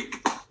next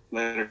week.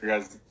 Later,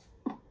 guys.